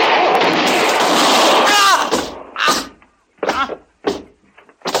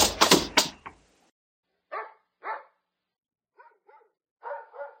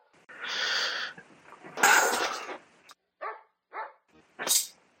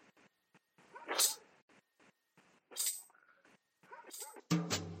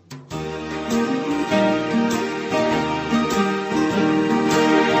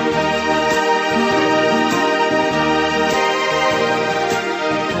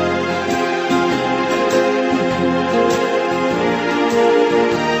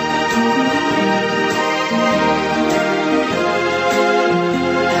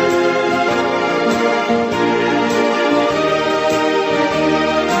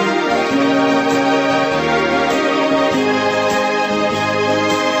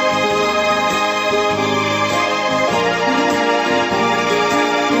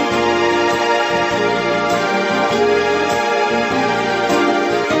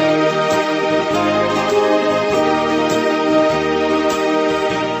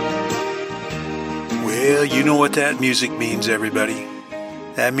 You know what that music means, everybody.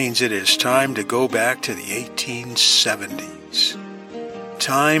 That means it is time to go back to the 1870s.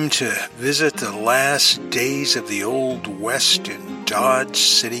 Time to visit the last days of the Old West in Dodge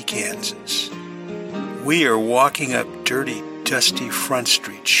City, Kansas. We are walking up dirty, dusty Front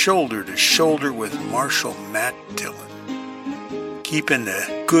Street, shoulder to shoulder with Marshal Matt Dillon, keeping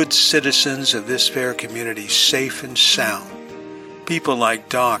the good citizens of this fair community safe and sound. People like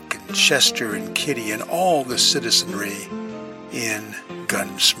Doc and Chester and Kitty and all the citizenry in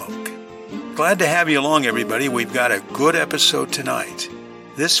Gunsmoke. Glad to have you along, everybody. We've got a good episode tonight.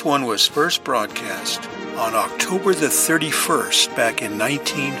 This one was first broadcast on October the 31st back in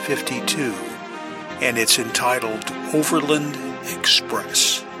 1952, and it's entitled Overland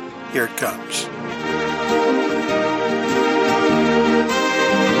Express. Here it comes.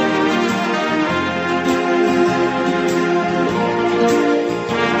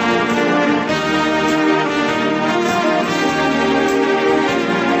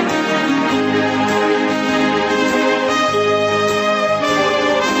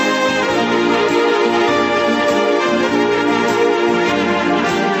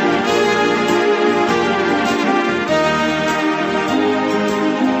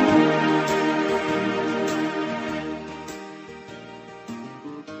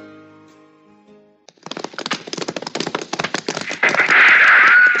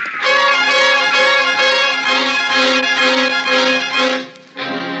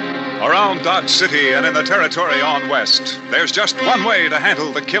 Dodge City and in the territory on west, there's just one way to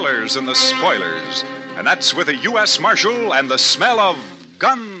handle the killers and the spoilers, and that's with a U.S. Marshal and the smell of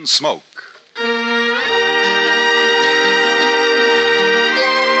gun smoke.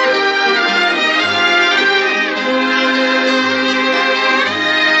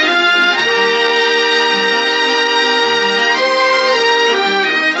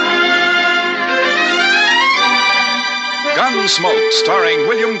 Gunsmoke, starring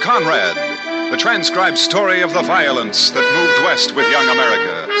William Conrad, the transcribed story of the violence that moved west with young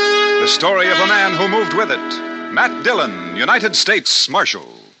America. The story of a man who moved with it, Matt Dillon, United States Marshal.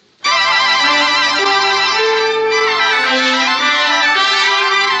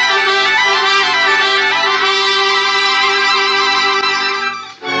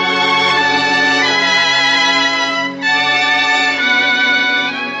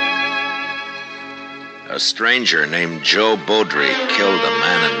 A stranger named Joe Beaudry killed a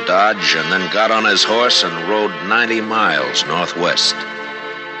man in Dodge and then got on his horse and rode 90 miles northwest.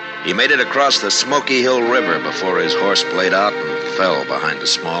 He made it across the Smoky Hill River before his horse played out and fell behind a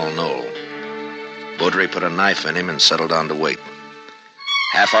small knoll. Beaudry put a knife in him and settled down to wait.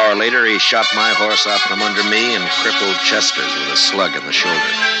 Half-hour later, he shot my horse out from under me and crippled Chester's with a slug in the shoulder.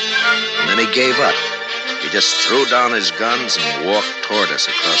 And then he gave up. He just threw down his guns and walked toward us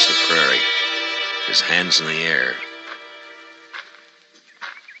across the prairie, his hands in the air.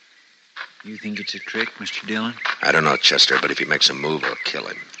 You think it's a trick, Mr. Dillon? I don't know, Chester, but if he makes a move, I'll kill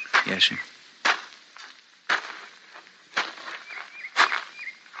him. Yes, sir.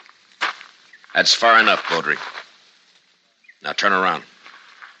 That's far enough, Beaudry. Now turn around.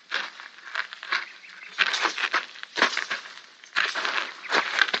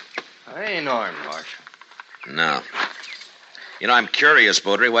 ain't armed, Marshal. No. You know, I'm curious,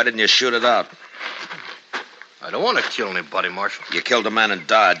 Baudry. Why didn't you shoot it out? I don't want to kill anybody, Marshal. You killed a man in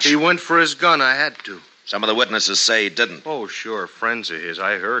Dodge. He went for his gun. I had to. Some of the witnesses say he didn't. Oh, sure. Friends of his.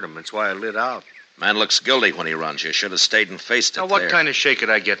 I heard him. That's why I lit out. Man looks guilty when he runs. You should have stayed and faced it. Now, what there. kind of shake could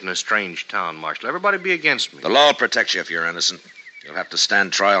I get in a strange town, Marshal? Everybody be against me. The law will protect you if you're innocent. You'll have to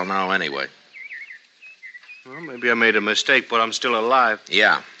stand trial now anyway. Well, maybe I made a mistake, but I'm still alive.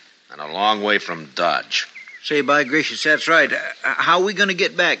 Yeah, and a long way from Dodge. Say, by gracious, that's right. How are we going to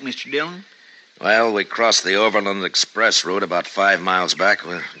get back, Mr. Dillon? Well, we crossed the Overland Express route about 5 miles back.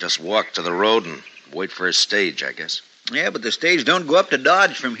 We'll just walk to the road and wait for a stage, I guess. Yeah, but the stage don't go up to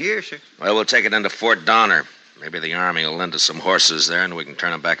Dodge from here, sir. Well, we'll take it into Fort Donner. Maybe the Army will lend us some horses there, and we can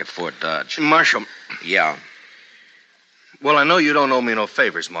turn them back at Fort Dodge. Marshal. Yeah. Well, I know you don't owe me no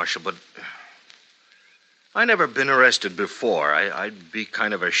favors, Marshal, but I never been arrested before. I'd be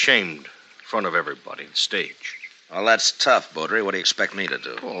kind of ashamed in front of everybody on stage. Well, that's tough, Baudry. What do you expect me to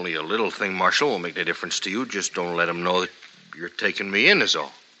do? Only a little thing, Marshal. Won't make no difference to you. Just don't let them know that you're taking me in is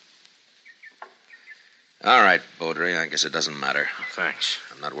all. All right, Baudry. I guess it doesn't matter. Thanks.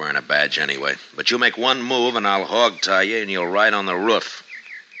 I'm not wearing a badge anyway. But you make one move and I'll hog tie you and you'll ride on the roof.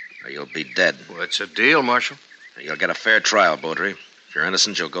 Or you'll be dead. Well, it's a deal, Marshal. You'll get a fair trial, Baudry. If you're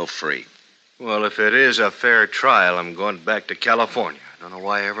innocent, you'll go free. Well, if it is a fair trial, I'm going back to California. I don't know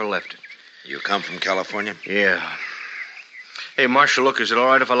why I ever left it. You come from California? Yeah. Hey, Marshal, look, is it all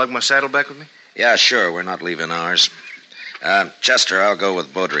right if I lug my saddle back with me? Yeah, sure. We're not leaving ours. Chester, I'll go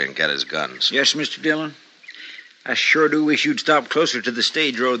with Baudry and get his guns. Yes, Mr. Dillon. I sure do wish you'd stop closer to the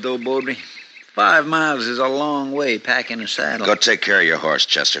stage road, though, Baudry. 5 miles is a long way packing a saddle. Go take care of your horse,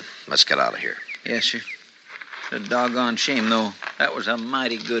 Chester. Let's get out of here. Yes, sir. It's a doggone shame, though. That was a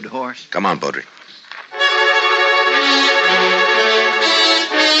mighty good horse. Come on, Baudry.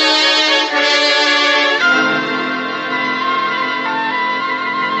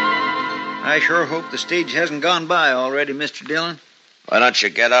 I sure hope the stage hasn't gone by already, Mr. Dillon. Why don't you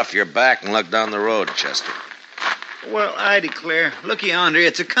get off your back and look down the road, Chester? Well, I declare. Look yonder,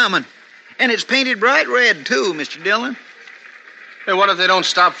 it's a-comin'. And it's painted bright red, too, Mr. Dillon. Hey, what if they don't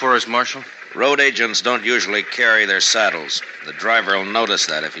stop for us, Marshal? Road agents don't usually carry their saddles. The driver will notice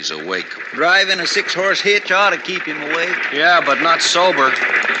that if he's awake. Driving a 6-horse hitch ought to keep him awake. Yeah, but not sober.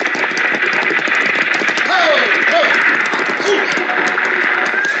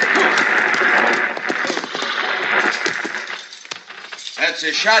 That's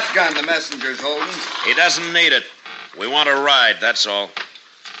a shotgun the messenger's holding. He doesn't need it. We want to ride, that's all.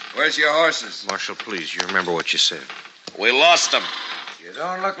 Where's your horses? Marshal, please, you remember what you said. We lost them. You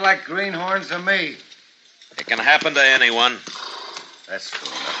don't look like greenhorns to me. It can happen to anyone. That's true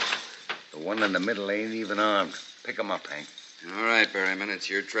enough. The one in the middle ain't even armed. Pick him up, Hank. All right, Berryman, it's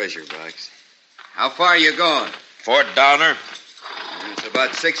your treasure box. How far are you going? Fort Donner. It's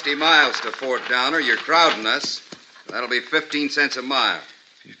about 60 miles to Fort Donner. You're crowding us. That'll be 15 cents a mile.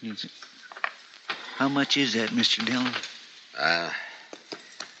 15 cents. How much is that, Mr. Dillon?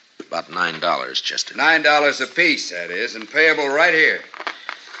 About $9, Chester. $9 apiece, that is, and payable right here.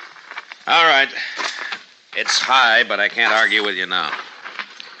 All right. It's high, but I can't argue with you now.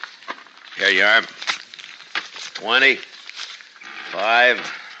 Here you are. 20,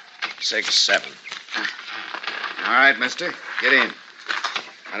 5, 6, 7. All right, mister. Get in.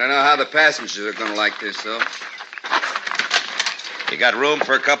 I don't know how the passengers are going to like this, though. You got room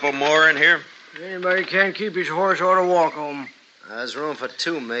for a couple more in here? If anybody can't keep his horse, ought to walk home. There's room for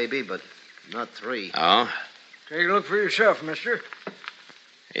 2, maybe, but not 3. Oh? Take a look for yourself, mister.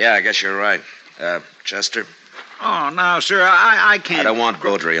 Yeah, I guess you're right. Chester? Oh, now, sir, I can't... I don't want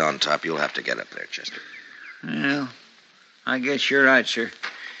Baudry on top. You'll have to get up there, Chester. Well, I guess you're right, sir.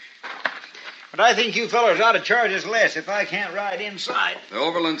 But I think you fellas ought to charge us less if I can't ride inside. The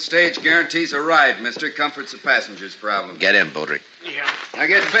Overland stage guarantees a ride, mister. Comfort's the passenger's problem. Get in, Baudry. Yeah. Now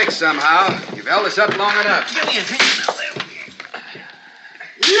get fixed somehow. You've held us up long enough. Give me a hand now, there.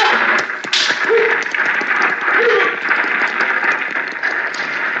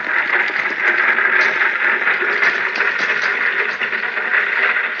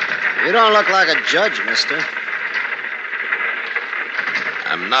 You don't look like a judge, mister.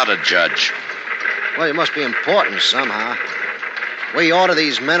 I'm not a judge. Well, you must be important somehow. We order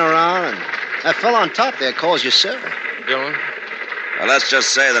these men around, and that fellow on top there calls you sir. Dillon? Well, let's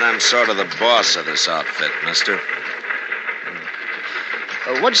just say that I'm sort of the boss of this outfit, mister.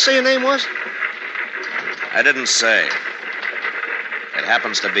 What'd you say your name was? I didn't say. It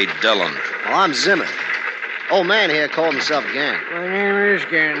happens to be Dillon. Well, I'm Zimmer. Old man here called himself Gant. My name is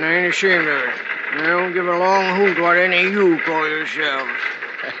Gant, and I ain't ashamed of it. I don't give a long hoot what any of you call yourselves.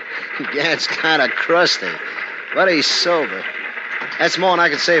 Yeah, it's kind of crusty. But he's sober. That's more than I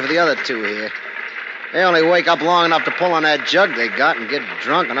can say for the other two here. They only wake up long enough to pull on that jug they got and get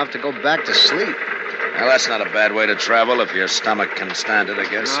drunk enough to go back to sleep. Well, that's not a bad way to travel if your stomach can stand it, I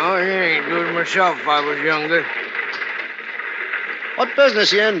guess. No, I ain't do it myself if I was younger. What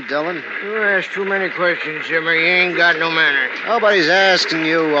business you in, Dillon? You ask too many questions, Zimmer. You ain't got no manners. Nobody's asking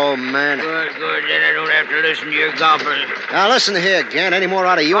you, old man. Good. Then I don't have to listen to your gobbling. Now, listen here, Gant. Any more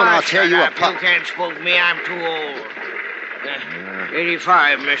out of you, and I'll tear you apart. You can't spook me. I'm too old.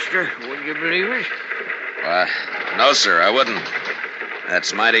 85, mister. Would you believe it? No, sir, I wouldn't.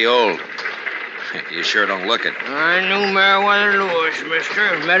 That's mighty old. You sure don't look it. I knew Meriwether Lewis,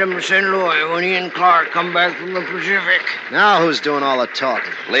 mister. Met him in St. Louis when he and Clark come back from the Pacific. Now who's doing all the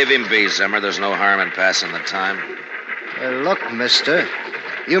talking? Leave him be, Zimmer. There's no harm in passing the time. Hey, look, mister.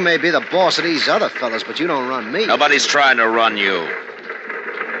 You may be the boss of these other fellas, but you don't run me. Nobody's trying to run you.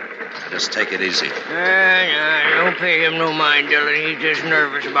 Just take it easy. Don't pay him no mind, Dillon. He's just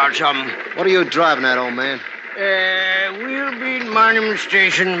nervous about something. What are you driving at, old man? We'll be at Monument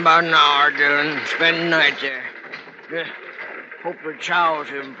Station in about an hour, Dillon. Spend the night there. Hope the chow's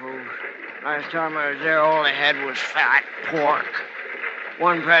improved. Last time I was there, all they had was fat pork.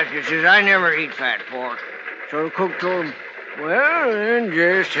 One passenger says, I never eat fat pork. So the cook told him, well, then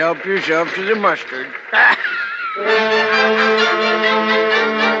just help yourself to the mustard.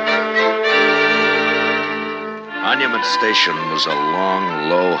 Monument Station was a long,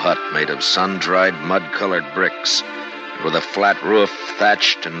 low hut made of sun-dried, mud-colored bricks, with a flat roof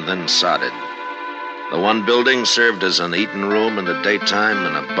thatched and then sodded. The one building served as an eating room in the daytime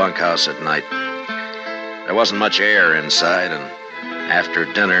and a bunkhouse at night. There wasn't much air inside, and after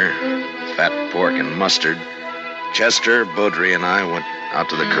dinner, fat pork and mustard, Chester, Beaudry, and I went out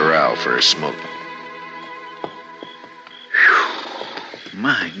to the corral for a smoke.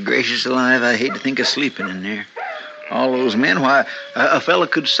 My gracious alive, I hate to think of sleeping in there. All those men, why, a fella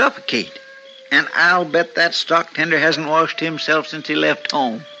could suffocate. And I'll bet that stock tender hasn't washed himself since he left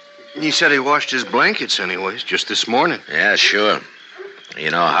home. He said he washed his blankets anyways, just this morning. Yeah, sure.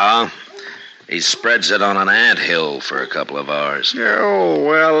 You know how? He spreads it on an anthill for a couple of hours. Oh,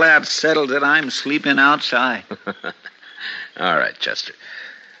 well, that settles it. I'm sleeping outside. All right, Chester.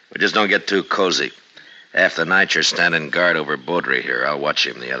 We just don't get too cozy. Half the night you're standing guard over Beaudry here. I'll watch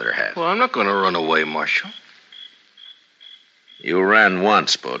him the other half. Well, I'm not going to run away, Marshal. You ran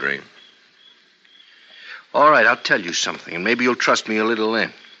once, Beaudry. All right, I'll tell you something, and maybe you'll trust me a little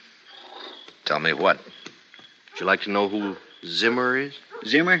then. Tell me what? Would you like to know who Zimmer is?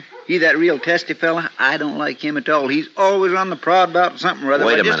 Zimmer? He that real testy fella? I don't like him at all. He's always on the prod about something or other.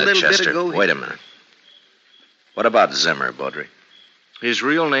 Wait a just minute, little Chester. Bit ago, Wait a minute. What about Zimmer, Beaudry? His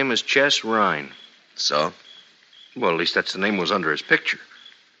real name is Chess Rhine. So? Well, at least that's the name was under his picture.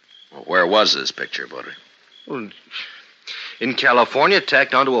 Well, where was his picture, Beaudry? Well, in California,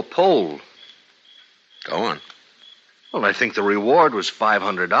 tacked onto a pole. Go on. Well, I think the reward was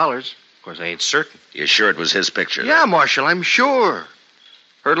 $500. Of course, I ain't certain. You sure it was his picture? Yeah, Marshal, I'm sure.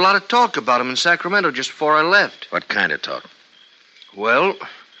 Heard a lot of talk about him in Sacramento just before I left. What kind of talk? Well,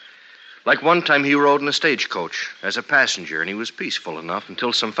 like one time he rode in a stagecoach as a passenger, and he was peaceful enough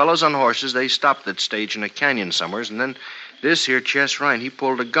until some fellows on horses, they stopped that stage in a canyon somewheres, and then this here Chess Rhine, he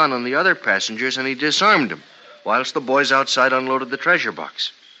pulled a gun on the other passengers, and he disarmed them, whilst the boys outside unloaded the treasure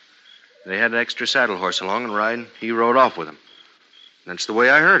box. They had an extra saddle horse along and ride, and he rode off with them. That's the way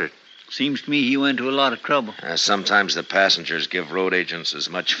I heard it. Seems to me he went to a lot of trouble. Sometimes the passengers give road agents as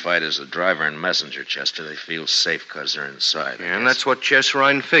much fight as the driver and messenger, Chester. They feel safe because they're inside. Yeah, and that's what Chess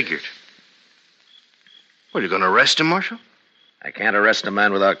Rhine figured. What, are you going to arrest him, Marshal? I can't arrest a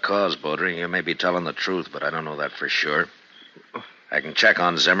man without cause, Beaudry. You may be telling the truth, but I don't know that for sure. I can check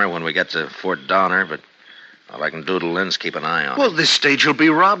on Zimmer when we get to Fort Donner, but all I can do till then's keep an eye on him. Well, this stage will be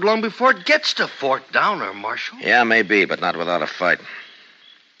robbed long before it gets to Fort Donner, Marshal. Yeah, maybe, but not without a fight.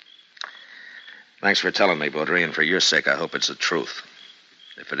 Thanks for telling me, Beaudry, and for your sake, I hope it's the truth.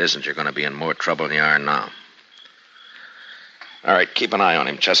 If it isn't, you're going to be in more trouble than you are now. All right, keep an eye on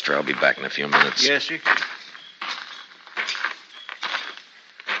him, Chester. I'll be back in a few minutes. Yes, sir.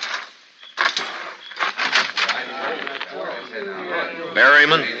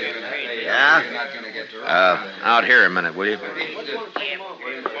 Berryman? Yeah? Out here a minute, will you?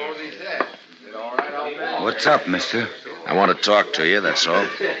 What's up, mister? I want to talk to you, that's all.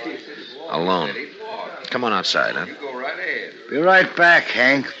 Alone. Come on outside, huh? Be right back,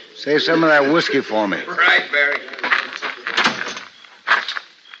 Hank. Save some of that whiskey for me. Right, Barry.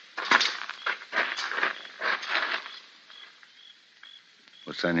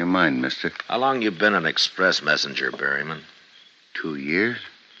 What's on your mind, mister? How long you been an express messenger, Berryman? 2 years.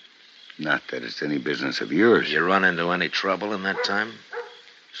 Not that it's any business of yours. You run into any trouble in that time?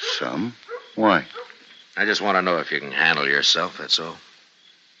 Some? Why? I just want to know if you can handle yourself, that's all.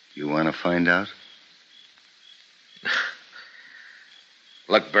 You want to find out?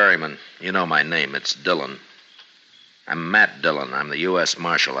 Look, Berryman, you know my name. It's Dillon. I'm Matt Dillon. I'm the U.S.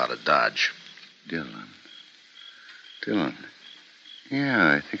 Marshal out of Dodge. Dillon.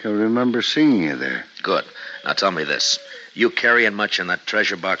 Yeah, I think I remember seeing you there. Good. Now tell me this. You carrying much in that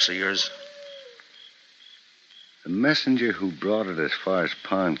treasure box of yours? The messenger who brought it as far as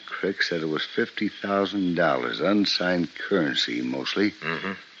Pond Creek said it was $50,000, unsigned currency, mostly.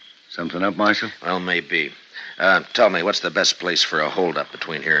 Mm-hmm. Something up, Marshal? Well, maybe. Tell me, what's the best place for a holdup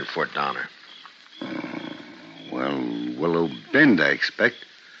between here and Fort Donner? Well, Willow Bend, I expect.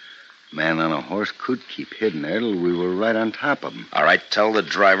 Man on a horse could keep hidden there till we were right on top of him. All right, tell the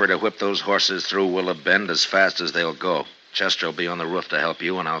driver to whip those horses through Willow Bend as fast as they'll go. Chester will be on the roof to help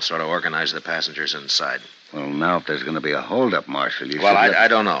you, and I'll sort of organize the passengers inside. Well, now, if there's going to be a holdup, Marshal, you Well, should... I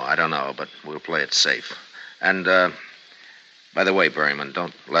don't know, but we'll play it safe. And, by the way, Berryman,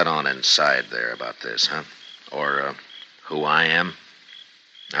 don't let on inside there about this, huh? Or, who I am.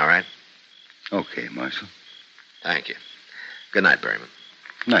 All right? Okay, Marshal. Thank you. Good night, Berryman.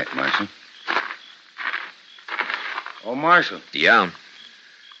 Night, Marshal. Oh, Marshal. Yeah?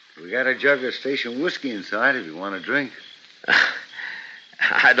 We got a jug of station whiskey inside if you want a drink.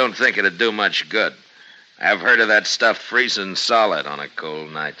 I don't think it'd do much good. I've heard of that stuff freezing solid on a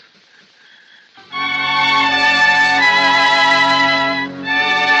cold night.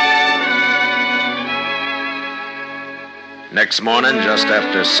 Next morning, just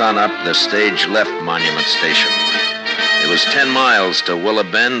after sunup, the stage left Monument Station. It was 10 miles to Willow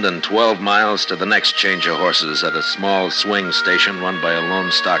Bend and 12 miles to the next change of horses at a small swing station run by a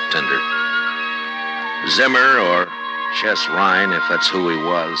lone stock tender. Zimmer, or Chess Ryan, if that's who he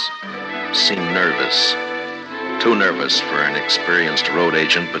was, seemed nervous. Too nervous for an experienced road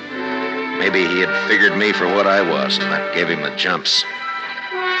agent, but maybe he had figured me for what I was, and that gave him the jumps.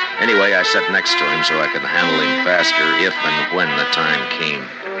 Anyway, I sat next to him so I could handle him faster if and when the time came.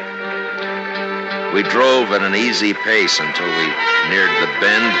 We drove at an easy pace until we neared the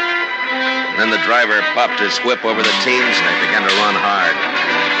bend. Then the driver popped his whip over the teams and they began to run hard.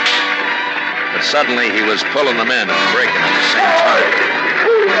 But suddenly he was pulling them in and braking at the same time.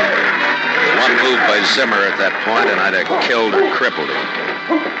 One move by Zimmer at that point and I'd have killed or crippled him.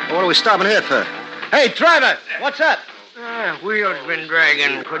 What are we stopping here for? Hey, driver, what's up? Wheel's been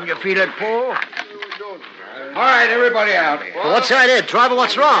dragging. Couldn't you feel it pull? All right, everybody out. Well, what's the idea, driver?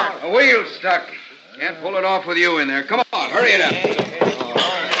 What's wrong? The wheel's stuck. Can't pull it off with you in there. Come on, hurry it up.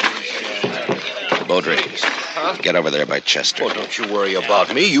 Beaudry, get over there by Chester. Oh, don't you worry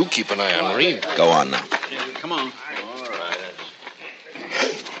about me. You keep an eye on Reed. Go on now. Come on.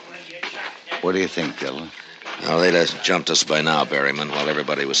 What do you think, Dillon? Well, they'd have jumped us by now, Berryman, while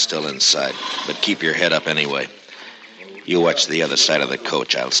everybody was still inside. But keep your head up anyway. You watch the other side of the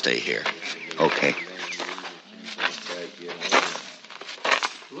coach. I'll stay here. Okay.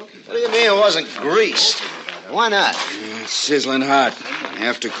 What do you mean it wasn't greased? Why not? It's sizzling hot.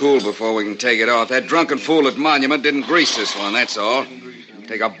 Have to cool before we can take it off. That drunken fool at Monument didn't grease this one, that's all.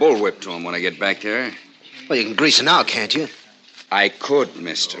 Take a bullwhip to him when I get back there. Well, you can grease it now, can't you? I could,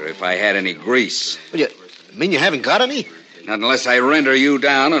 mister, if I had any grease. Well, you mean you haven't got any? Not unless I render you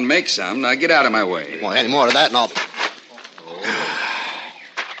down and make some. Now get out of my way. Well, any more of that and I'll...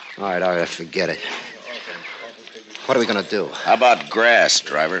 All right, forget it. What are we going to do? How about grass,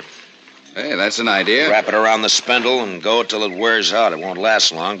 driver? Hey, that's an idea. Wrap it around the spindle and go till it wears out. It won't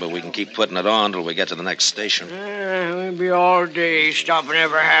last long, but we can keep putting it on till we get to the next station. We'll be all day stopping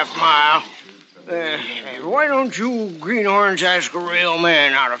every half mile. Why don't you greenhorns ask a real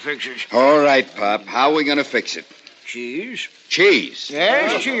man how to fix it? All right, Pop. How are we going to fix it? Cheese? Cheese?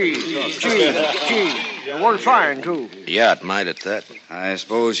 Yes, cheese. Cheese. It works fine, too. Yeah, it might at that. I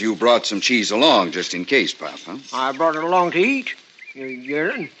suppose you brought some cheese along just in case, Pop, huh? I brought it along to eat. You're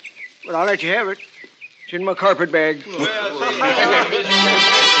yelling. But I'll let you have it. It's in my carpet bag.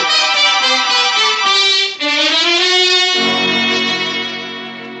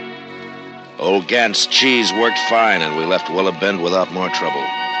 Old Gant's cheese worked fine, and we left Willow Bend without more trouble.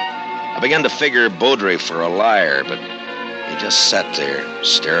 I began to figure Beaudry for a liar, but he just sat there,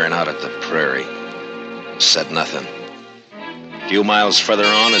 staring out at the prairie, and said nothing. A few miles further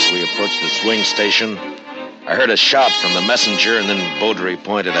on, as we approached the swing station, I heard a shout from the messenger, and then Beaudry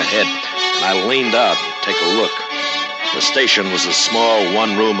pointed ahead, and I leaned out to take a look. The station was a small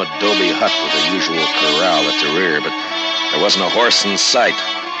one-room adobe hut with the usual corral at the rear, but there wasn't a horse in sight.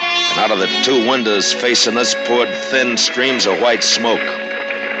 And out of the two windows facing us poured thin streams of white smoke.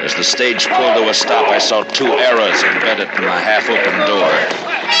 As the stage pulled to a stop, I saw 2 arrows embedded in the half-open door.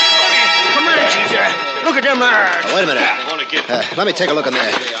 Comanches, look at them there. Wait a minute. Let me take a look in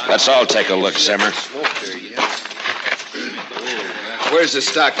there. Let's all take a look, Zimmer. Where's the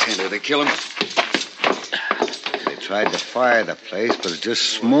stock tender? They kill him? They tried to fire the place, but it's just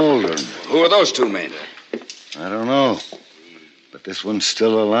smoldering. Who are those 2 men? I don't know. But this one's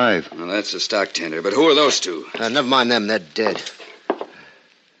still alive. Well, that's the stock tender. But who are those 2? Never mind them. They're dead.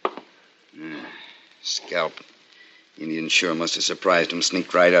 Scalp. Indian sure must have surprised him,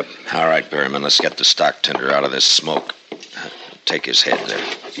 sneaked right up. All right, Berryman, let's get the stock tender out of this smoke. Take his head there.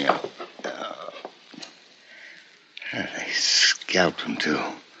 Yeah. They scalped him, too.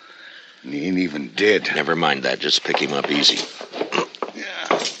 And he ain't even dead. Never mind that. Just pick him up easy.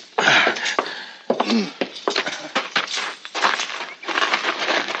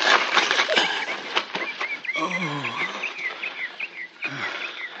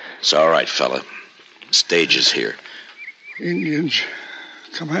 It's all right, fella. Stage is here. Indians,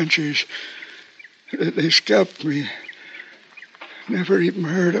 Comanches, they scalped me. Never even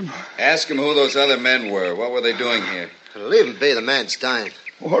heard them. Ask him who those other men were. What were they doing here? Leave him be. The man's dying.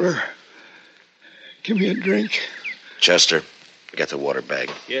 Water. Give me a drink. Chester, get the water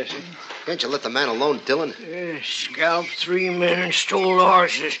bag. Yes, sir. Can't you let the man alone, Dillon? Scalped 3 men and stole the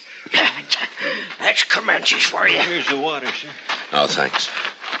horses. That's Comanches for you. Here's the water, sir. Oh, thanks.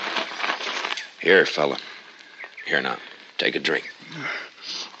 Here, fella. Here now. Take a drink.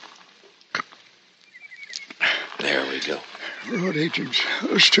 There we go. Road agents,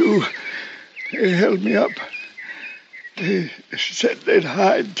 those 2, they held me up. They said they'd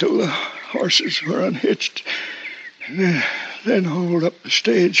hide till the horses were unhitched, and then hold up the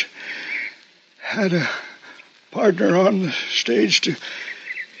stage. Had a partner on the stage to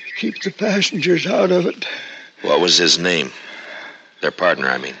keep the passengers out of it. What was his name? Their partner,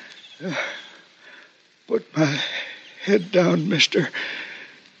 I mean. Put my head down, mister.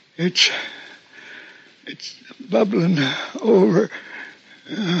 It's bubbling over.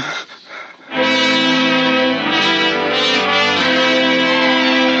 The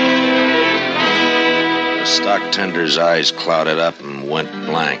stock tender's eyes clouded up and went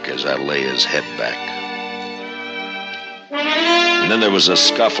blank as I lay his head back. And then there was a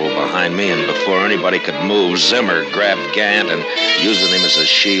scuffle behind me, and before anybody could move, Zimmer grabbed Gant, and using him as a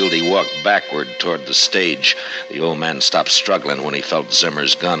shield, he walked backward toward the stage. The old man stopped struggling when he felt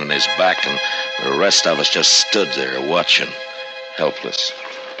Zimmer's gun in his back, and the rest of us just stood there watching, helpless.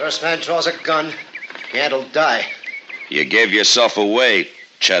 First man draws a gun, Gant'll die. You gave yourself away,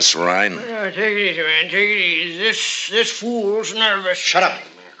 Chess Rhine. Take it easy, man. Take it easy. This fool's nervous. Shut up.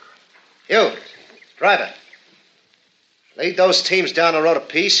 You, driver. Lead those teams down the road of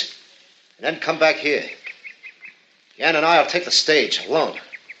peace, and then come back here. Gant and I'll take the stage alone.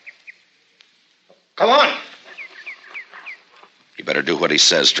 Come on! You better do what he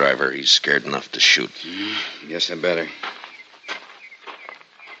says, driver. He's scared enough to shoot. Guess I better.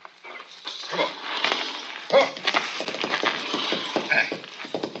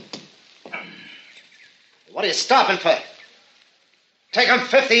 What are you stopping for? Take him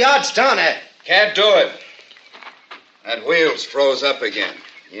 50 yards down there. Can't do it. That wheel's froze up again.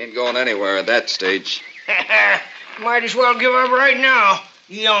 He ain't going anywhere at that stage. Might as well give up right now,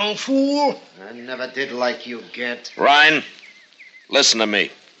 young fool. I never did like you, Gant. Rhine, listen to me.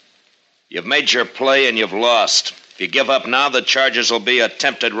 You've made your play and you've lost. If you give up now, the charges will be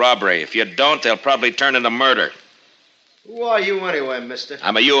attempted robbery. If you don't, they'll probably turn into murder. Who are you anyway, mister?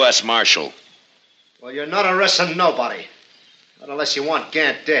 I'm a U.S. Marshal. Well, you're not arresting nobody. Not unless you want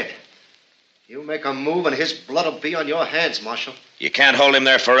Gant dead. You make a move and his blood will be on your hands, Marshal. You can't hold him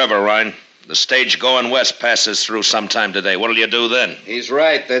there forever, Rhine. The stage going west passes through sometime today. What'll you do then? He's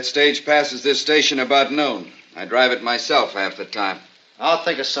right. That stage passes this station about noon. I drive it myself half the time. I'll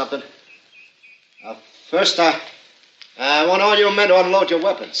think of something. First, I want all you men to unload your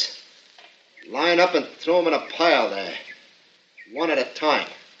weapons. Line up and throw them in a pile there. One at a time.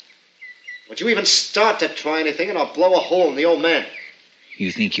 Don't you even start to try anything and I'll blow a hole in the old man. You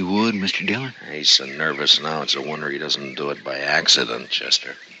think you would, Mr. Dillon? He's so nervous now, it's a wonder he doesn't do it by accident,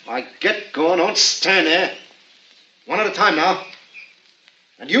 Chester. I get going, don't stand there. One at a time now.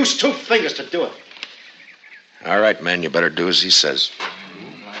 And use 2 fingers to do it. All right, man, you better do as he says.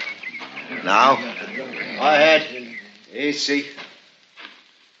 Now, go ahead. Easy.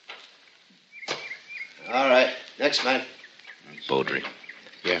 All right, next man. Beaudry.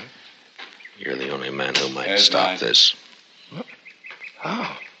 Yeah? You're the only man who might There's stop mine. this.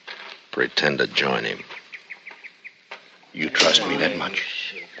 How? Pretend to join him. You trust me that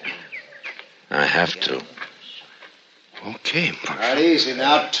much? I have to. Okay, All right, easy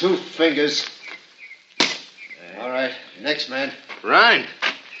now. 2 fingers. All right, next man. Ryan.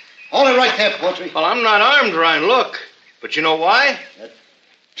 Hold it right there, Poultry. Well, I'm not armed, Ryan. Look. But you know why?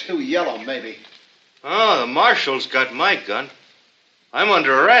 Too yellow, maybe. Oh, the marshal's got my gun. I'm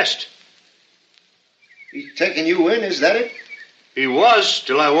under arrest. He's taking you in, is that it? He was,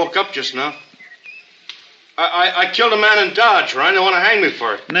 till I woke up just now. I killed a man in Dodge, Ryan. They want to hang me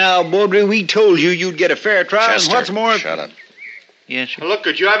for it. Now, Baudry, we told you you'd get a fair trial. Chester, and what's more... shut up. Yes, sir. Now, look,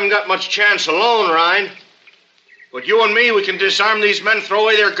 you haven't got much chance alone, Ryan. But you and me, we can disarm these men, throw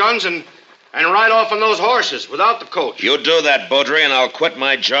away their guns, and ride off on those horses without the coach. You do that, Baudry, and I'll quit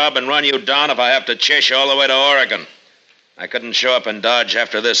my job and run you down if I have to chase you all the way to Oregon. I couldn't show up in Dodge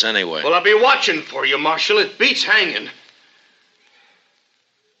after this anyway. Well, I'll be watching for you, Marshal. It beats hanging.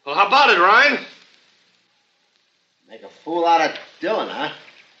 Well, how about it, Ryan? Make a fool out of Dillon, huh?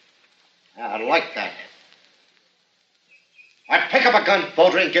 Yeah, I like that. All right, pick up a gun,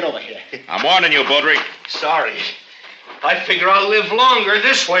 Baudry, and get over here. I'm warning you, Baudry. Sorry. I figure I'll live longer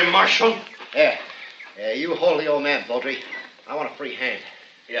this way, Marshal. Yeah, you hold the old man, Baudry. I want a free hand.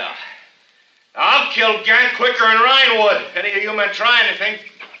 Yeah. I'll kill Gant quicker than Ryan would. Any of you men try anything?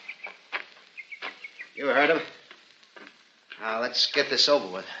 You heard him. Now, let's get this over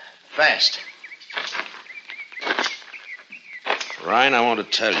with. Fast. Ryan, I want to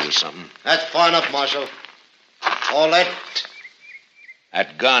tell you something. That's far enough, Marshal. All that...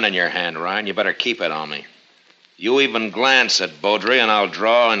 That gun in your hand, Ryan, you better keep it on me. You even glance at Baudry, and I'll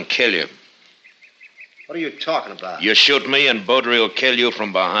draw and kill you. What are you talking about? You shoot me, and Baudry will kill you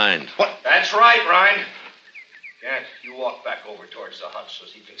from behind. What? That's right, Ryan. Gant, you walk back over towards the hut so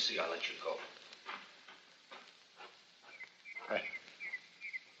he can see I'll let you go.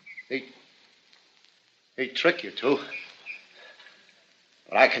 He'd trick you, too.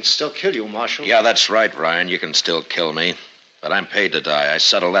 But I can still kill you, Marshal. Yeah, that's right, Ryan. You can still kill me. But I'm paid to die. I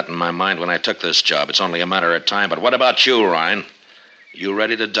settled that in my mind when I took this job. It's only a matter of time. But what about you, Ryan? You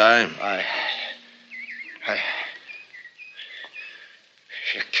ready to die?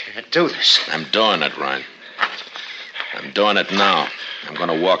 You can't do this. I'm doing it, Ryan. I'm doing it now. I'm going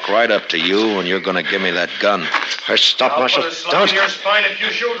to walk right up to you, and you're going to give me that gun. Stop, Marshal. I'll put a slug in your spine if you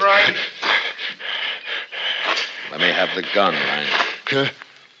shoot, Ryan. Let me have the gun, Ryan.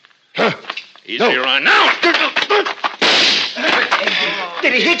 Easy, No. Ryan. Now!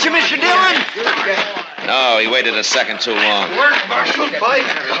 Did he hit you, Mr. Dillon? No, he waited a second too long. Worked, Marshal. By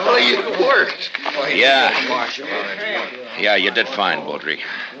golly, it worked. Yeah. Yeah, you did fine, Baudry.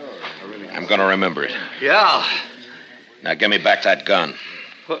 I'm going to remember it. Yeah. Now, give me back that gun.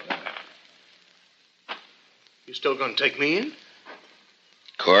 You still gonna take me in?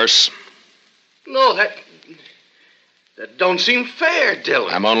 Of course. No, that don't seem fair,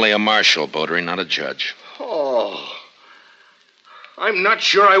 Dillon. I'm only a marshal, Baudry, not a judge. Oh. I'm not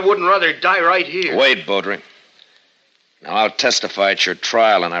sure I wouldn't rather die right here. Wait, Baudry. Now, I'll testify at your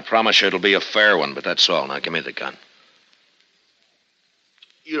trial, and I promise you it'll be a fair one, but that's all. Now, give me the gun.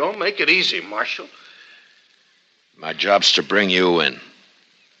 You don't make it easy, Marshal. My job's to bring you in.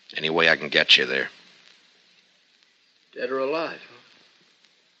 Any way I can get you there. Dead or alive, huh?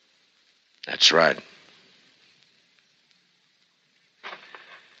 That's right.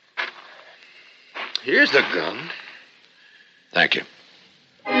 Here's the gun. Thank you.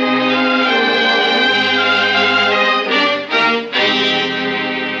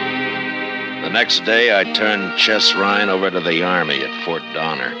 The next day, I turned Chess Ryan over to the Army at Fort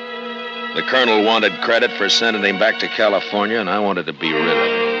Donner. The colonel wanted credit for sending him back to California, and I wanted to be rid of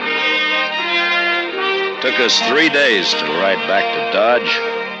him. Took us 3 days to ride back to Dodge.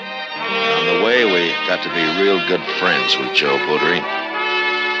 On the way, we got to be real good friends with Joe Baudry.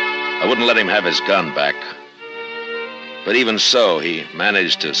 I wouldn't let him have his gun back. But even so, he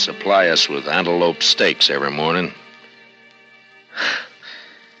managed to supply us with antelope steaks every morning.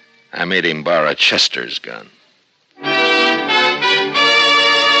 I made him borrow Chester's gun.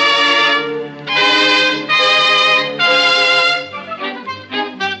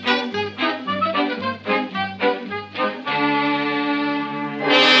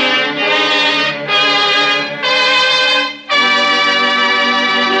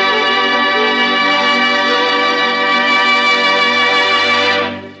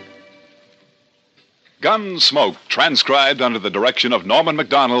 Gunsmoke, transcribed under the direction of Norman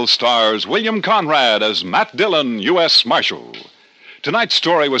Macdonald, stars William Conrad as Matt Dillon, U.S. Marshal. Tonight's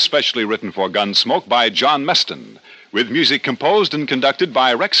story was specially written for Gunsmoke by John Meston, with music composed and conducted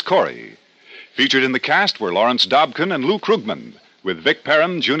by Rex Corey. Featured in the cast were Lawrence Dobkin and Lou Krugman, with Vic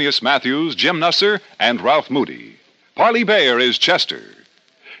Perham, Junius Matthews, Jim Nusser, and Ralph Moody. Parley Bayer is Chester.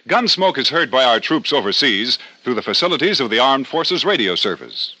 Gunsmoke is heard by our troops overseas through the facilities of the Armed Forces Radio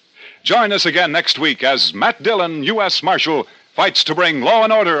Service. Join us again next week as Matt Dillon, U.S. Marshal, fights to bring law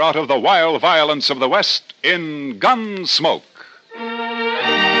and order out of the wild violence of the West in Gunsmoke.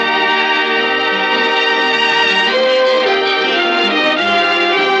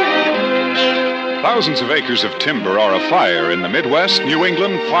 Thousands of acres of timber are afire in the Midwest, New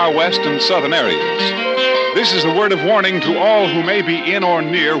England, Far West, and southern areas. This is a word of warning to all who may be in or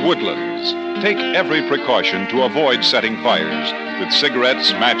near woodlands. Take every precaution to avoid setting fires with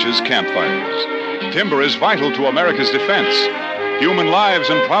cigarettes, matches, campfires. Timber is vital to America's defense. Human lives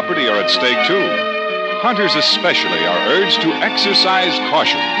and property are at stake, too. Hunters especially are urged to exercise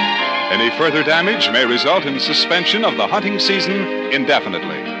caution. Any further damage may result in suspension of the hunting season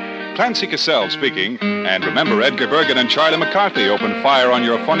indefinitely. Clancy Cassell speaking, and remember, Edgar Bergen and Charlie McCarthy open fire on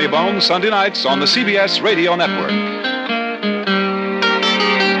your funny bones Sunday nights on the CBS Radio Network.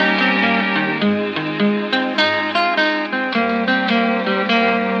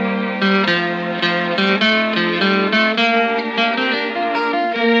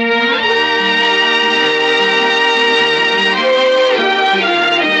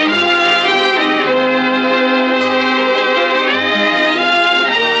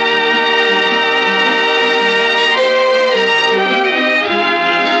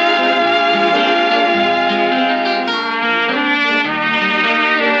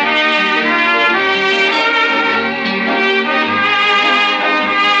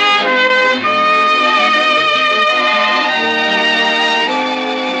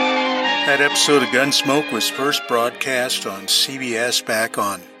 Episode of Gunsmoke was first broadcast on CBS back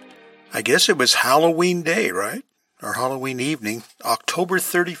on, I guess it was Halloween Day, right? Or Halloween evening, October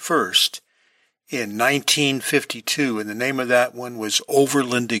 31st in 1952, and the name of that one was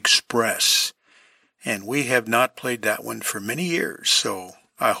Overland Express. And we have not played that one for many years, so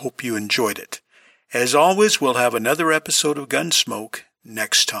I hope you enjoyed it. As always, we'll have another episode of Gunsmoke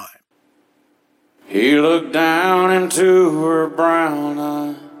next time. He looked down into her brown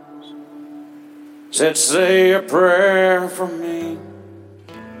eyes, said, say a prayer for me.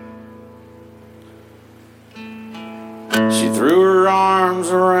 She threw her arms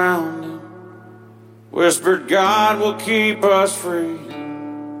around him, whispered, God will keep us free.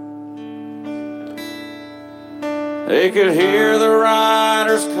 They could hear the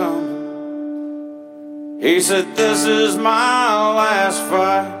riders coming. He said, this is my last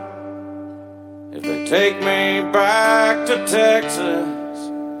fight. If they take me back to Texas,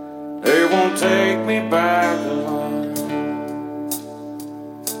 they won't take me back alive.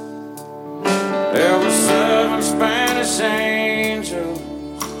 There were 7 Spanish angels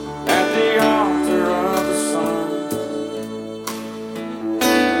at the altar of the sun.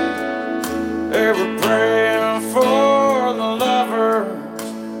 They were praying for the lovers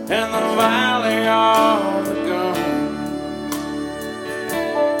in the valley of the gun.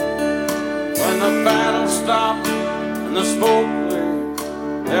 When the battle stopped and the smoke cleared,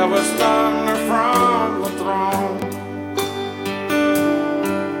 there was thunder from the throne.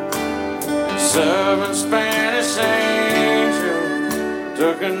 7 Spanish angels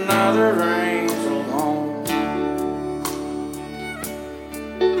took another angel home.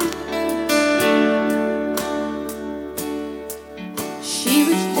 She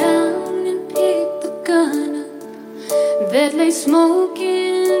reached down and picked the gun up that lay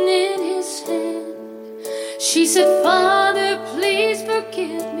smoking in his hand. She said, Father, please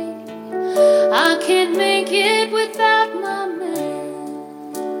forgive me. I can't make it without my man.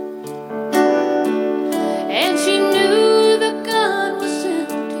 And she knew the gun was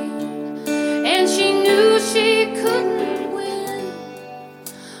empty, and she knew she couldn't win.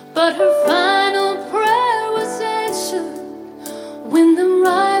 But her final prayer was answered when the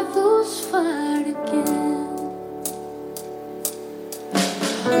rifles fired again.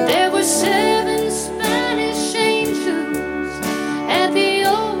 There were 7 Spanish angels at the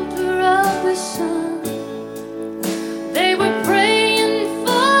altar of the sun. They were praying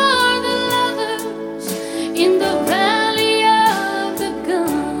for the lovers in the valley of the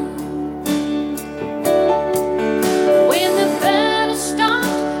gun. When the battle stopped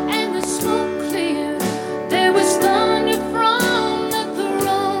and the smoke cleared, there was thunder from the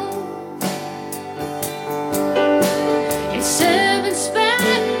throne. And 7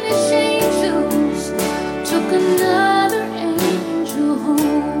 Spanish angels took another angel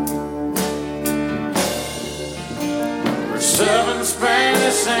home. 7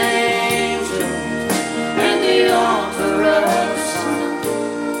 Spanish angels at the altar of the sun.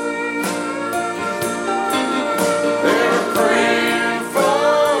 They were praying for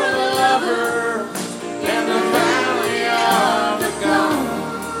the lovers in the valley of the gun.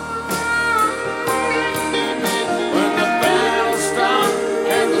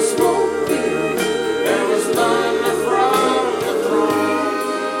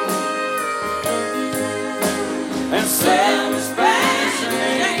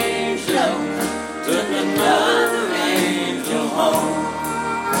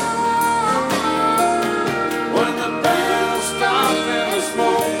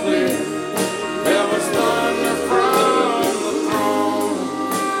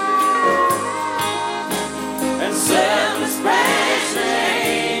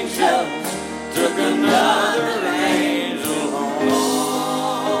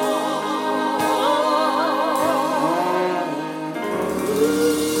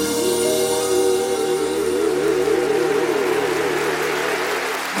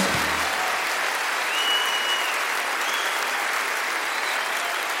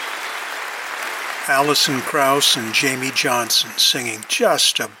 Alison Krauss and Jamie Johnson singing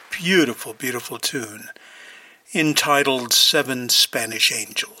just a beautiful, beautiful tune entitled Seven Spanish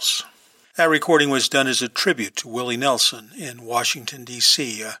Angels. That recording was done as a tribute to Willie Nelson in Washington,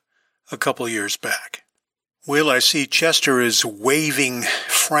 D.C. a couple years back. Will, I see Chester is waving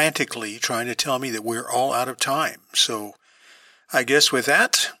frantically, trying to tell me that we're all out of time. So I guess with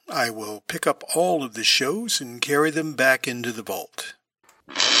that, I will pick up all of the shows and carry them back into the vault.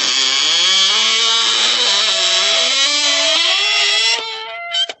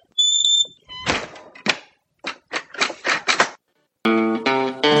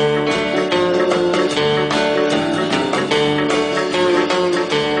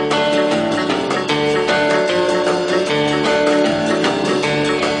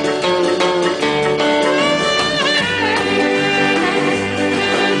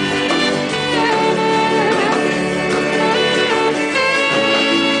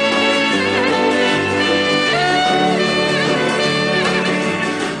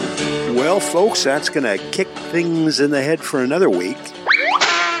 Folks, that's going to kick things in the head for another week.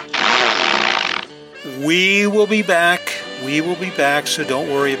 We will be back. So don't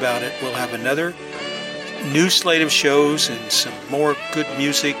worry about it. We'll have another new slate of shows and some more good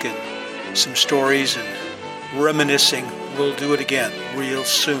music and some stories and reminiscing. We'll do it again real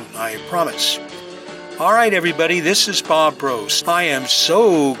soon, I promise. All right, everybody, this is Bob Brose. I am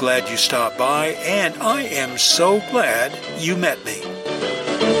so glad you stopped by, and I am so glad you met me.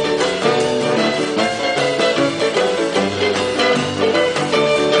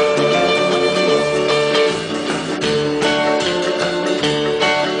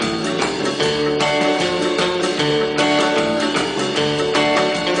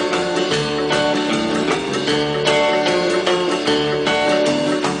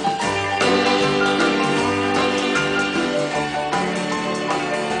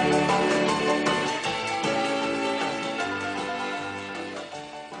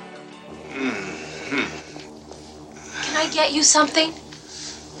 You something?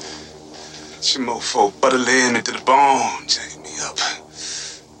 It's your mofo butterlaying me to the bone, jacking me up.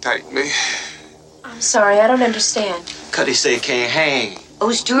 Tight me. I'm sorry, I don't understand. Cuddy say can't hang.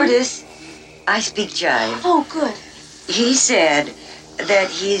 Oh, stewardess, I speak jive. Oh, good. He said that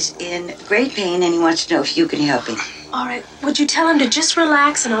he's in great pain and he wants to know if you can help him. All right, would you tell him to just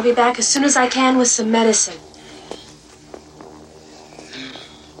relax and I'll be back as soon as I can with some medicine.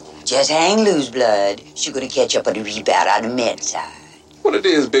 Just hang loose, blood. She's gonna catch up on the rebound on the med side. What it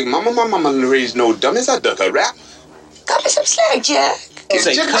is, Big Mama? My mama didn't raise no dummies. I duck a rap. Cut me some slack, Jack.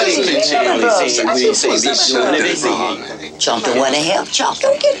 Say cutting Chump don't want to help. Chump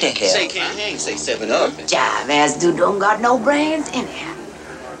don't get the help. Say can't hang. Say 7 Up. Jive ass dude don't got no brains anyhow.